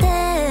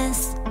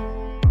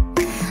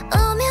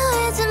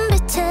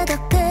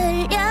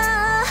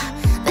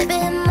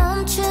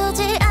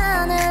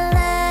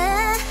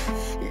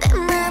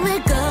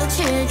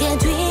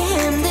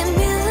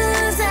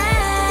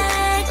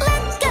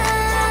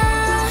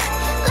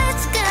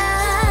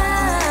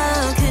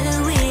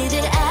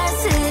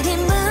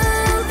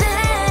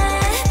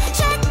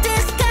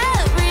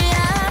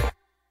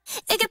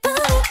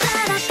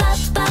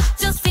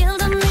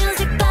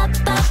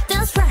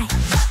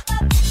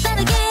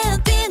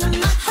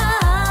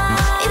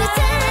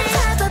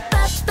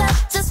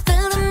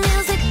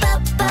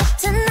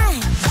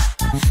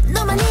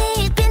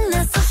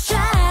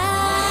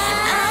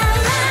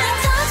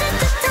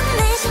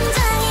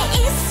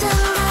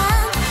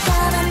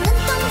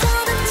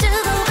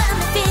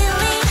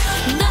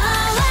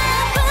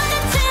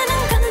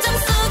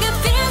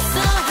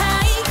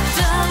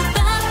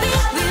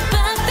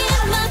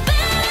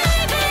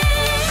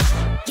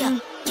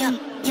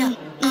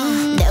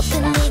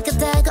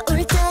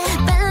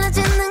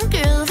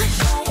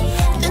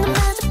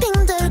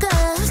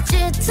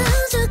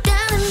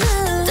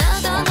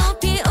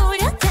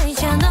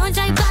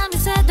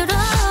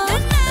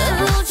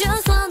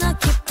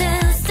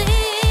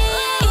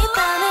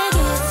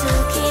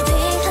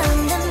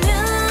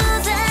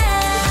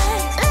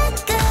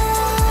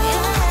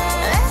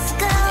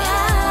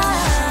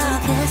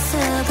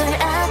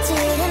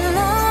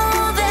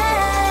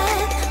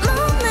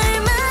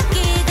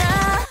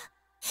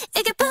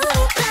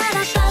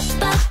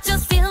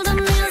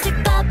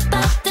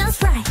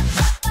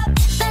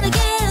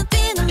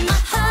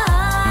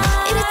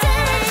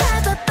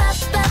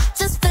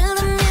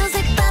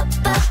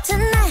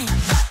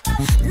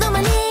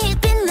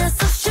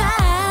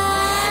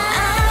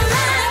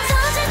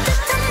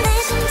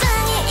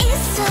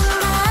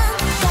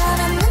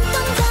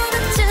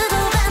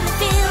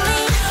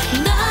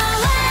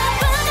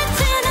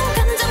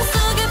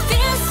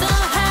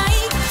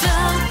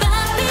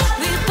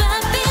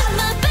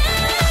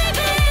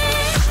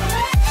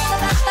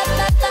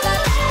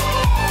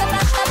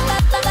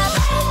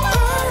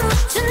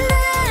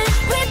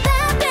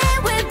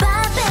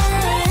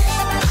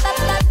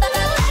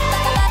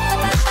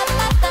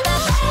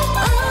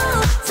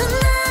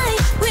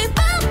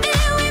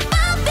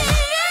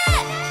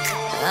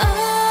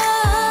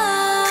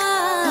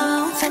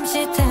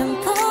잠시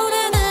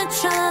템포를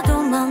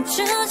늦춰도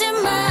멈추지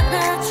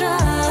말아줘.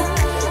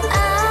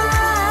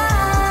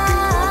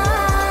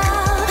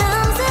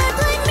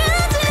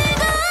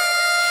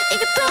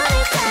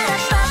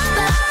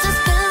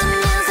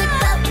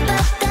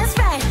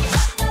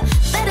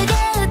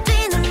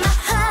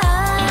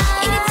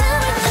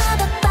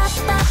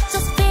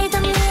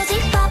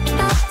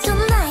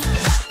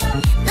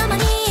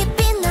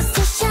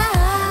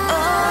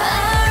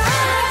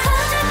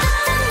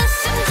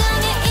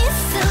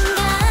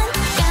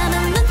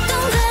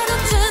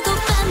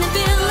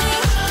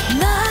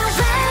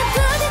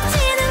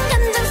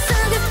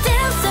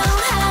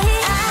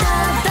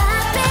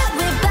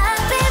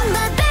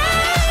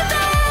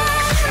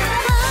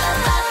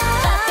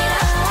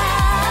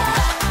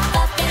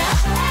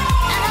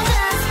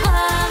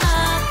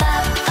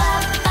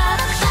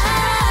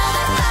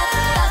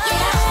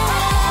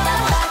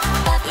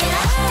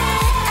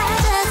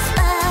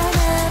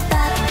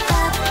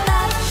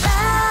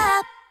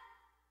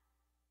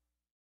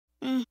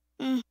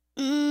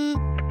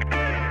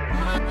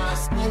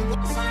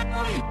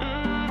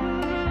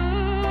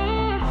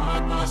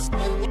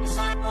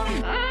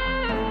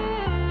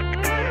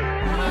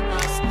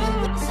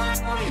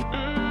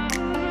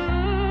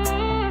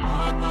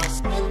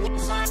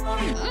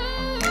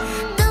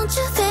 Don't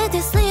you feel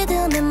this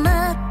리듬에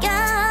맡겨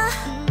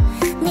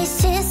네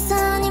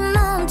시선이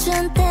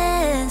멈춘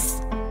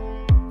dance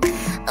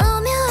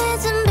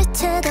오묘해진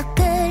빛에 더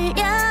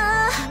끌려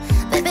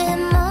Baby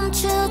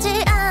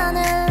멈추지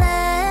않을래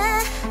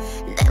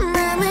내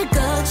맘을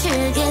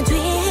거칠게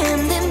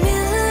뒤흔든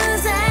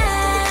music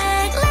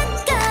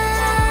Let's go,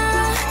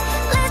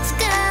 let's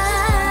go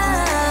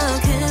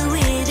그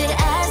위를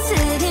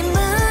아스린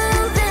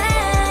movie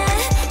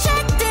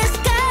Check this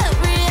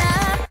glory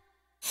up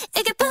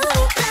이게 bop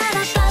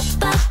bop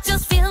bop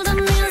just feel the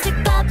music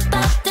bop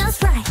bop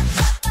that's right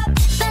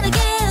빠르게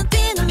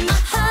뛰는 my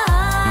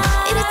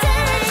heart 이리 다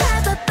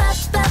bop bop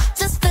bop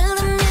just feel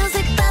the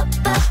music bop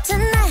bop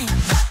tonight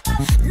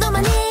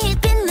너만이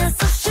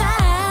빛나서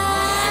shine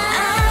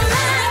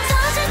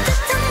터질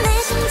듯한 내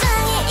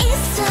심장의 이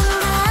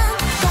순간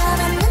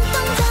까만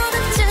눈동자로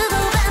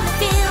주고받는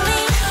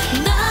feeling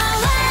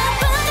너와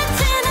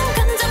부딪히는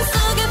감정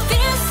속에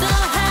feel so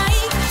high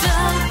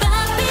Don't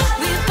bop it,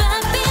 we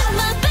bop it,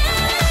 my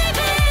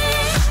baby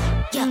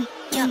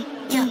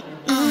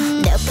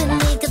내 옆에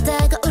네가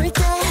다가올 때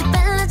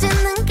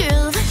빨라지는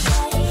groove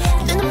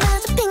눈은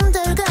마주 빙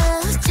돌고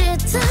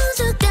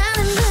짙어져가는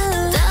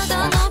mood 더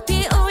높이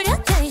올려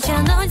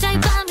텐션 여자의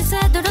밤이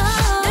새도록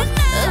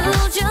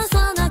Oh, just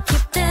wanna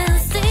keep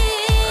dancing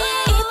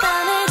이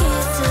밤을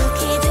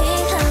깊숙이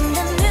뒤흔든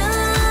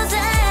music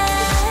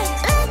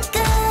Let's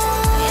go,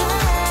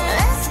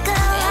 let's go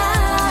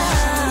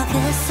그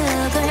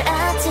속을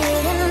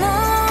아찔한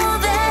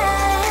movie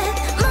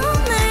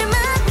몸을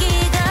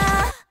맡기고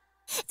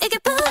이게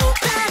bop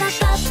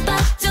bop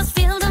bop just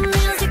feel the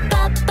music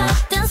bop bop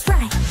that's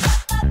right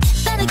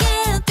빠르게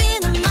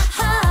뛰는 my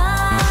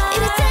heart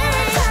이리 다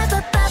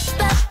bop bop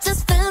bop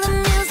just feel the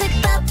music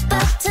bop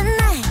bop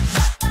tonight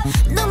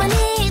너만이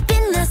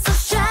빛나서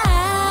shine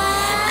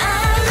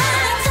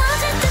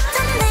터질 듯한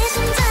내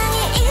심장의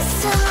이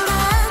순간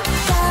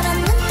까만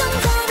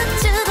눈동자로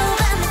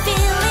주고받는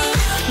feeling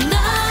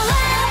너와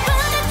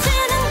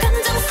부딪히는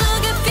감정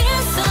속에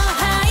feel so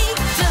high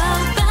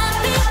Don't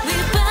bop it, we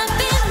bop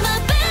it, my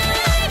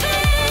baby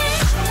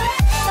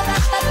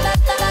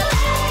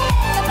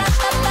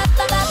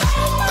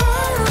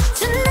Ooh,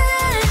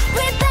 tonight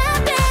we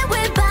bop it,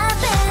 we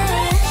bop it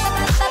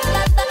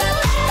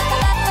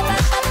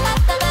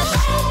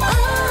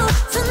Ooh,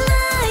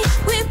 tonight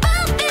we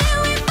bop it,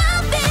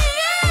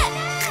 yeah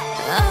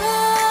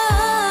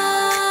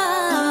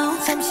Oh,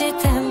 잠시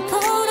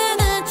템포를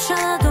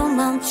늦춰도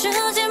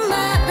멈추지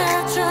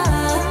말아줘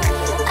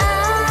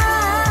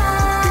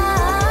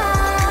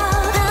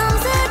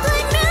밤새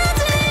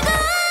불면지고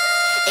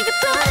이게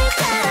뿌리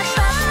따라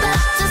bop bop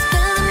just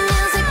feel the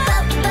music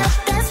bop bop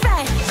that's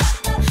right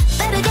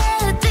빠르게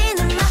뛰는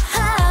my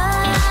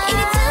heart 이리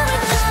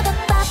둘이 더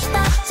bop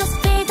bop just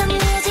feel the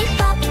music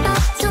bop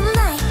bop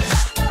tonight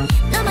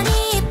너만이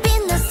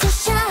빛나서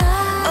shine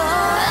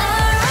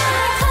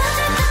터질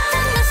듯한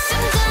내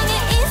심장의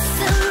이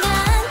순간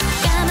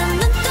까만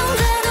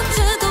눈동자로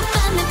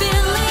주고받는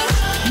feeling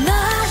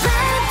너와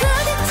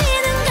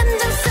부딪히는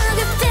감정 속에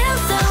feel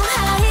so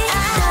high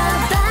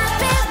Don't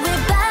bop it, we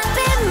bop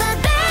it, my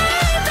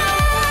baby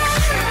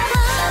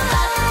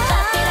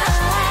Bop it up,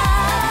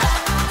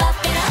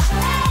 bop it up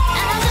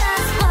I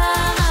just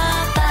wanna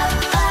bop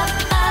bop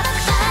bop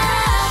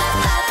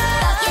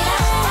bop it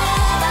up,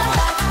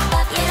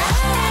 bop it up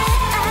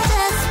I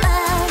just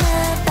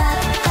wanna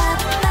bop bop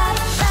bop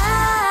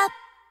bop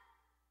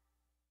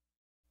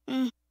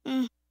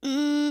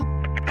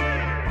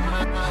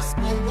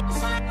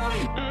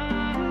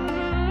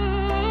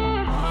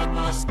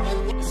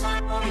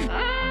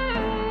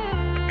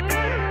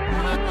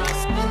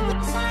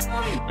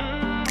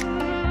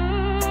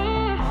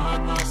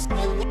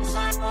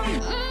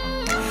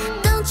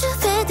Don't you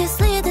feel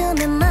this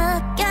리듬에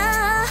맡겨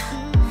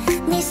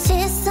네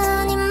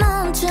시선이 멈춘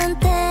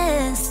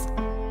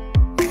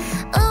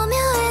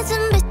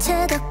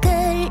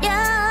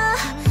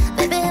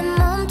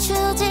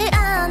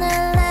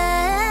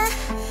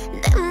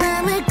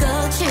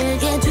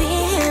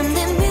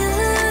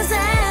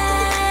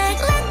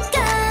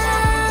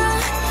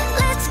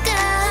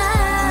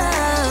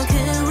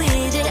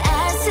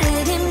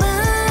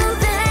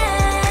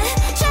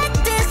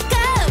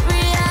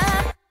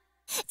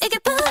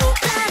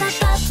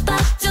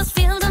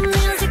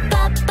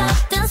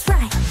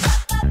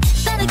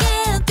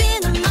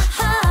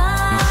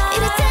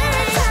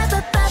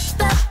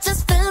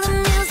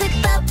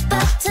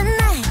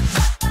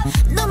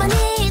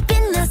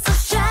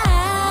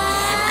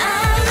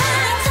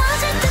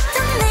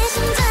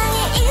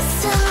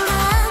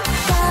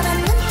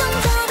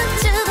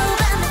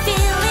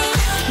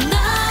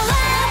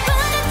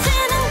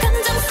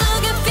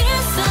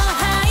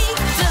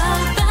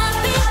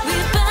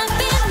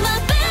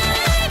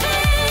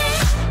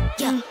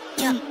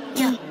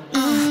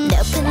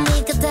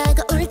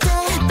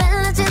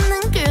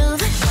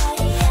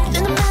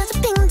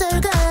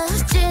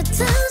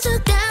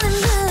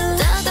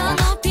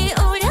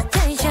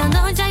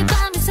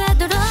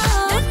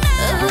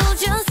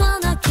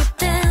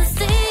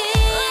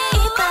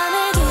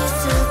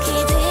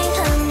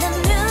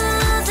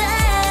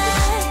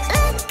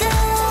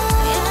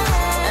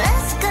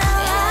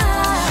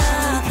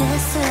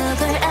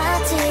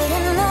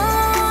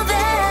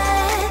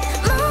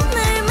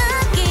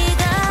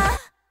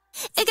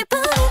이게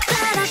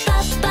뿌리따라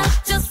pop pop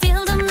just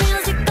feel the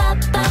music pop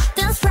pop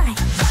that's right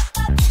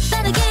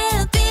빠르게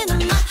뛰는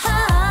my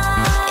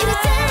heart 이럴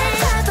때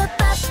pop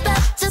pop pop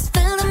just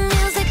feel the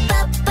music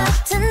pop pop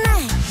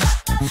tonight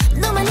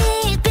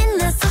너만이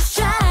빛났어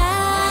shine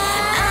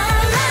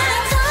아마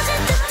터질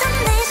듯한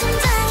내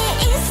심장이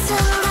이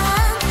순간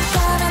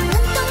까만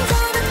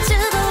눈동자로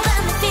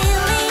주고받는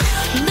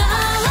feeling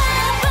너와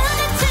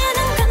부딪히는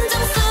감정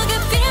속에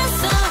feel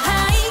so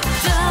high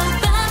So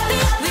pop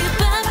it, we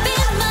pop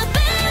it, my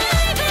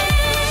baby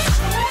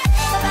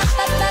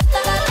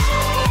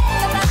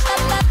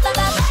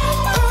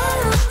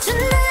Ooh,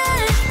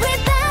 tonight we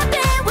pop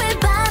it, we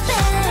pop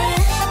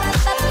it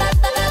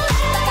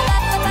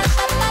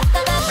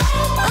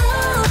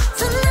Ooh,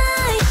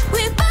 tonight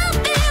we pop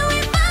it,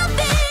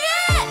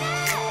 yeah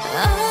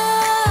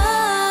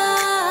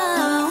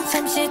Oh,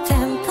 잠시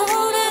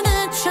템포를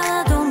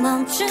늦춰도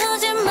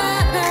멈추지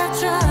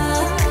말아줘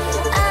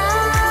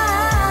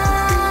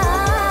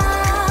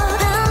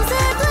밤새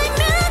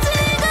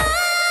blink해지고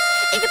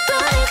이게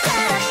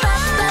뿌리따라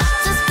pop pop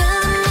just feel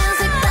the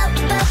music pop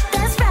pop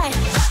that's right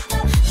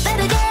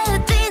빠르게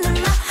뛰는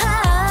my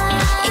heart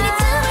이리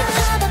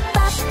두리쳐봐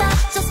pop pop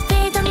just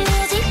feel the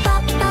music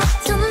pop pop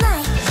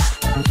tonight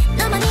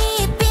너만이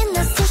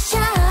빛났어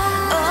shine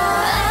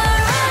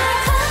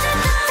커질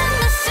듯한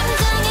내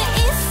심장의 이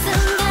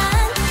순간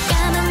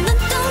까만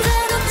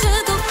눈동자로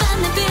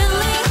주고받는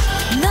feeling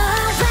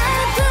너와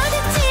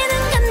부딪히는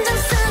감정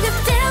속에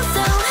feel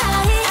so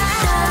high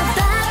So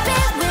pop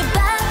it, we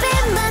pop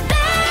it, my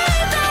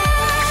baby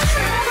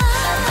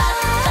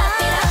Pop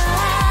it up,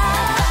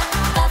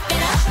 pop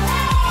it up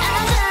I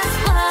just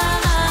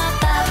wanna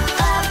pop,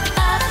 pop,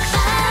 pop,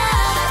 pop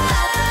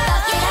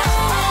Pop it up,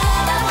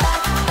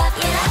 pop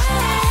it up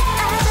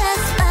I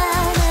just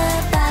wanna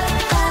pop,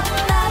 pop,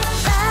 pop,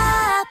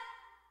 pop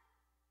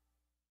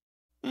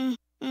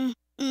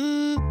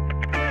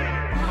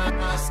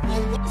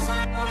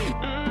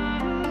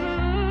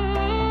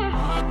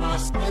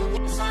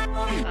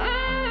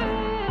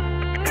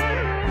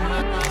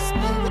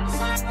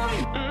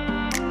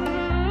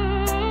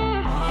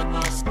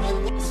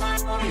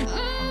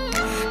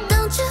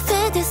Don't you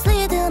feel this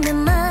rhythm에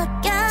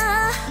맡겨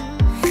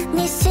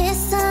네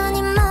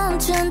시선이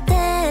멈춘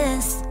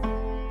dance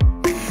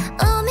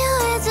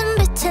오묘해진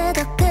빛에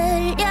더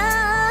끌려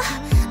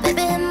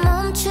Baby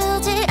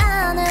멈추지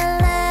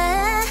않을래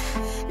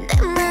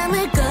내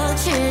맘을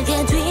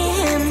거칠게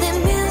뒤흔든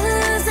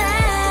music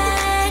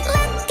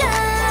Let's go,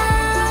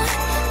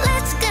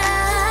 let's go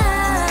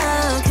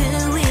그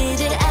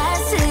위를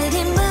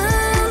아스린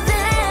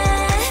movie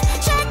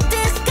Check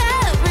this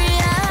glory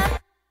out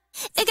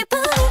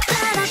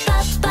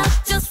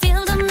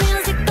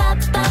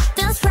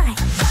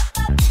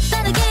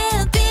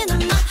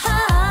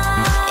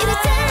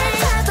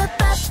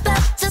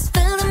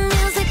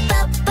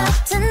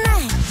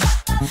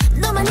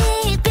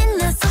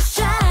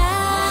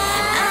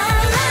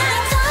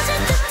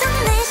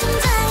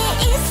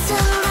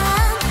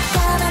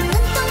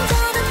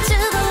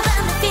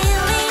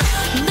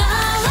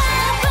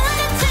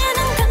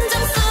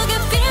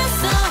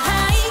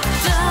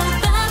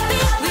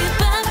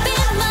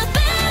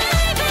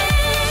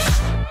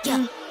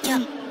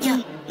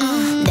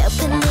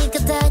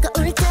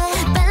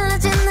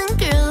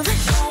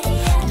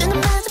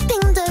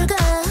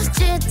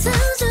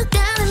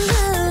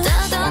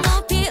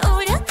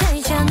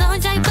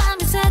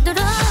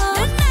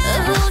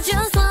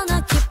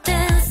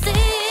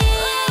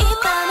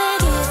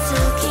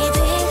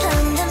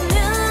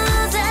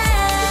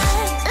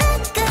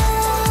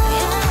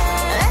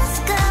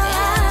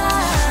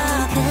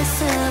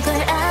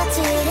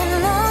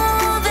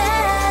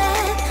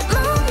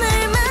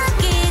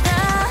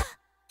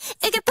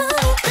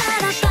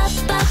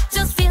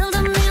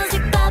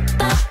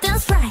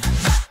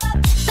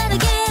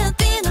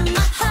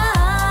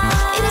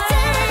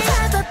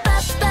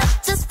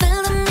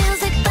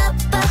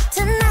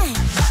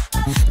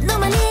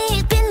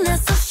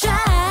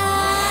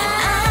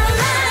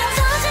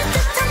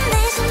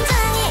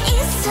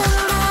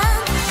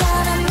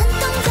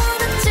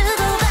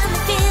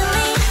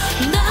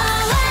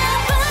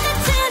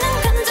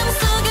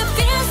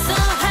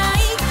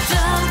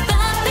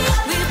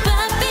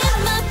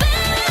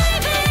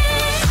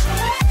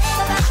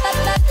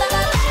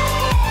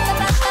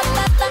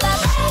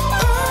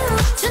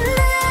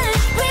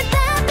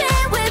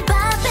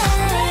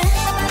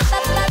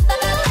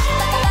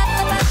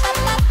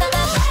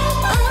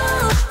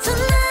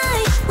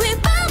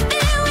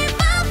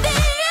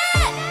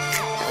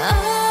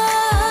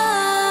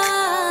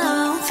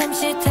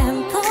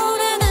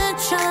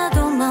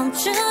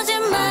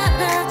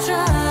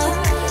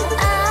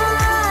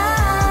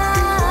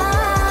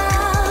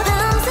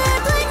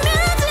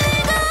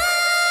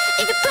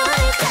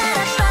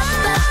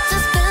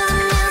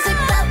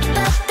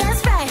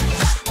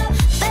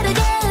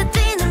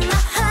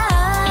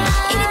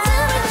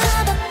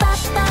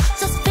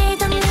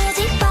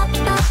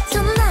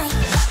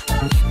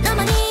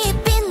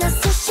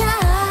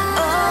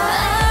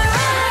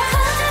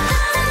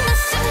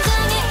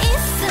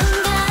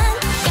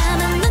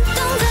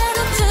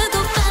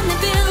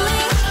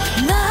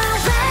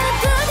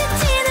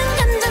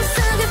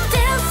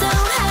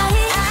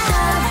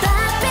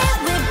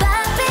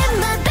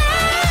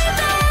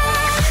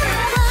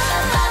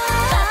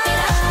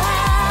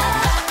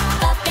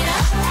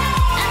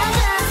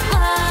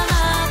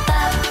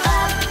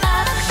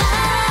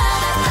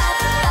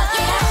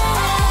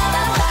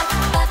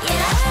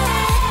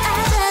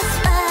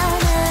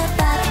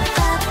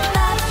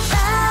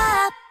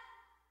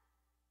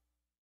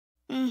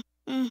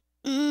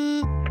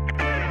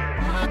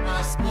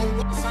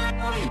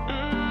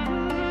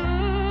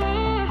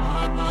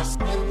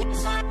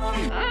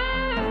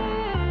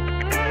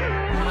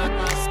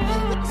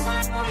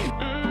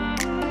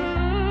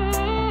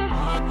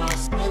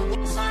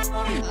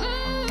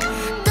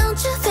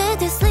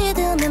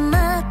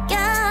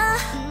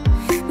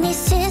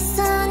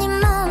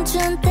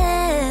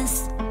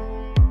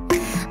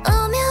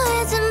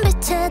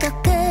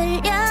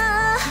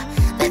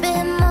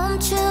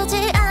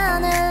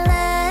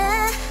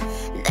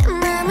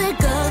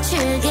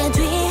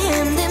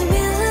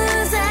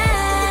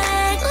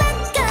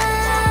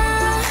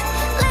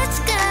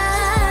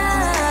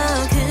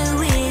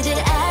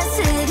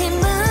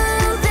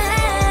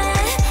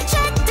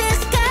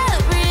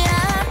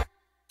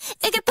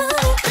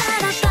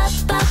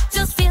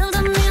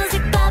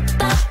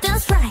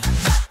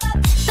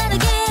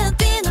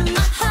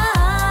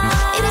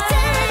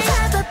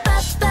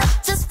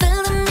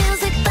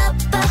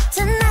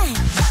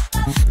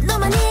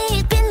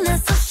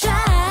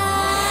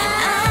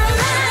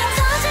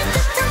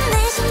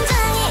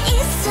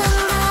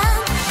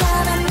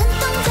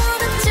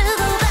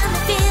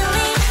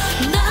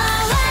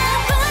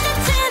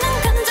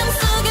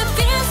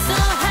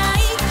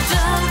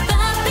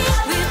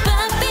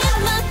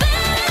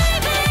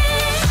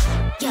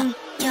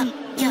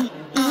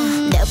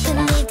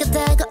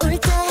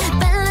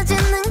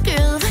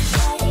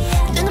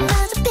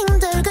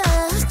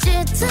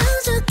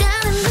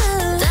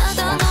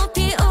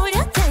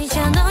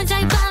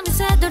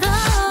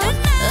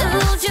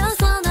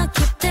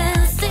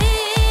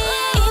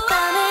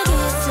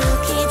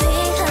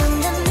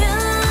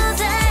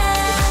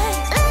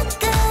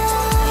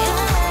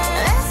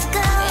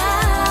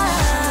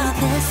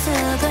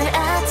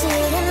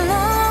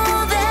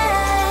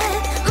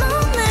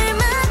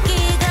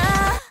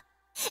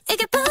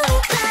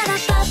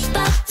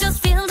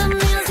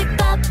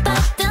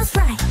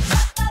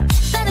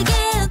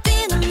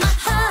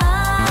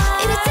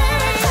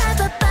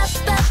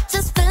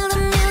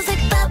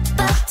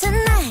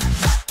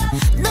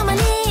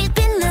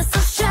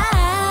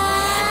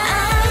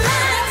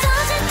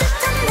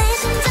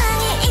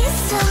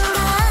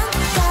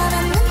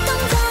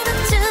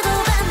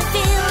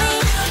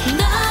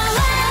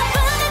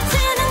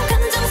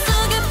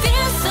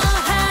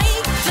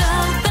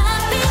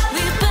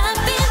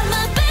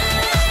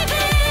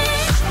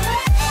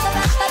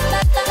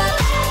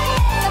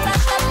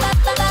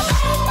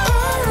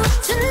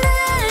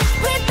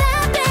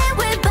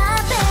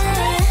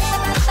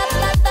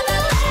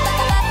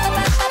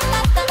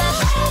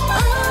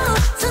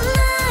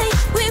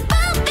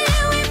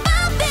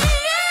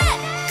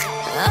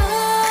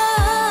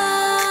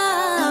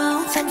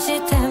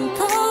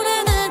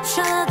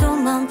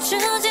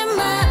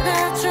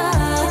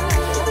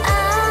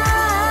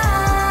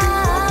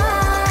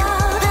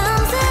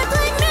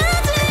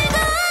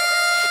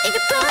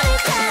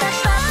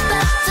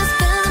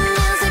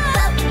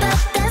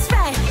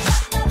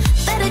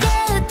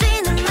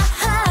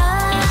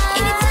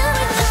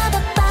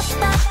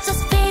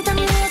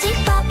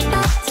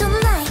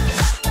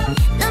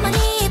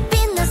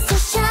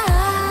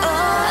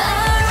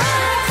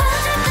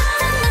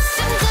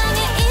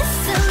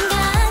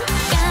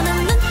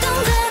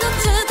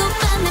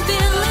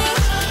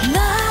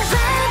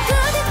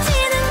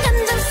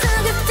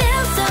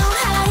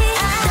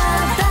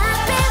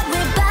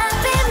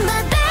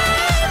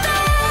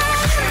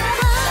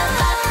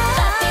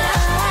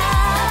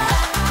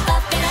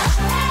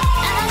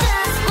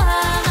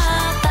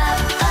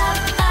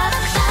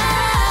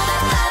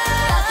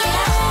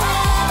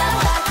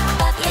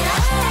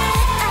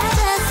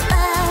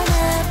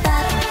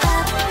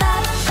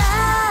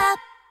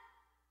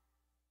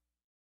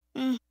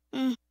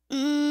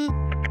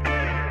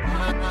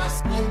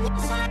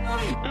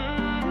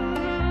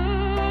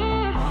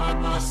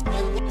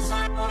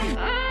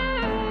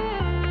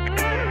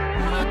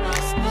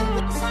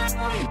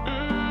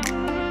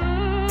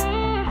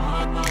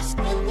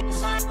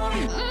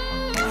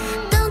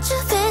Don't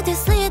you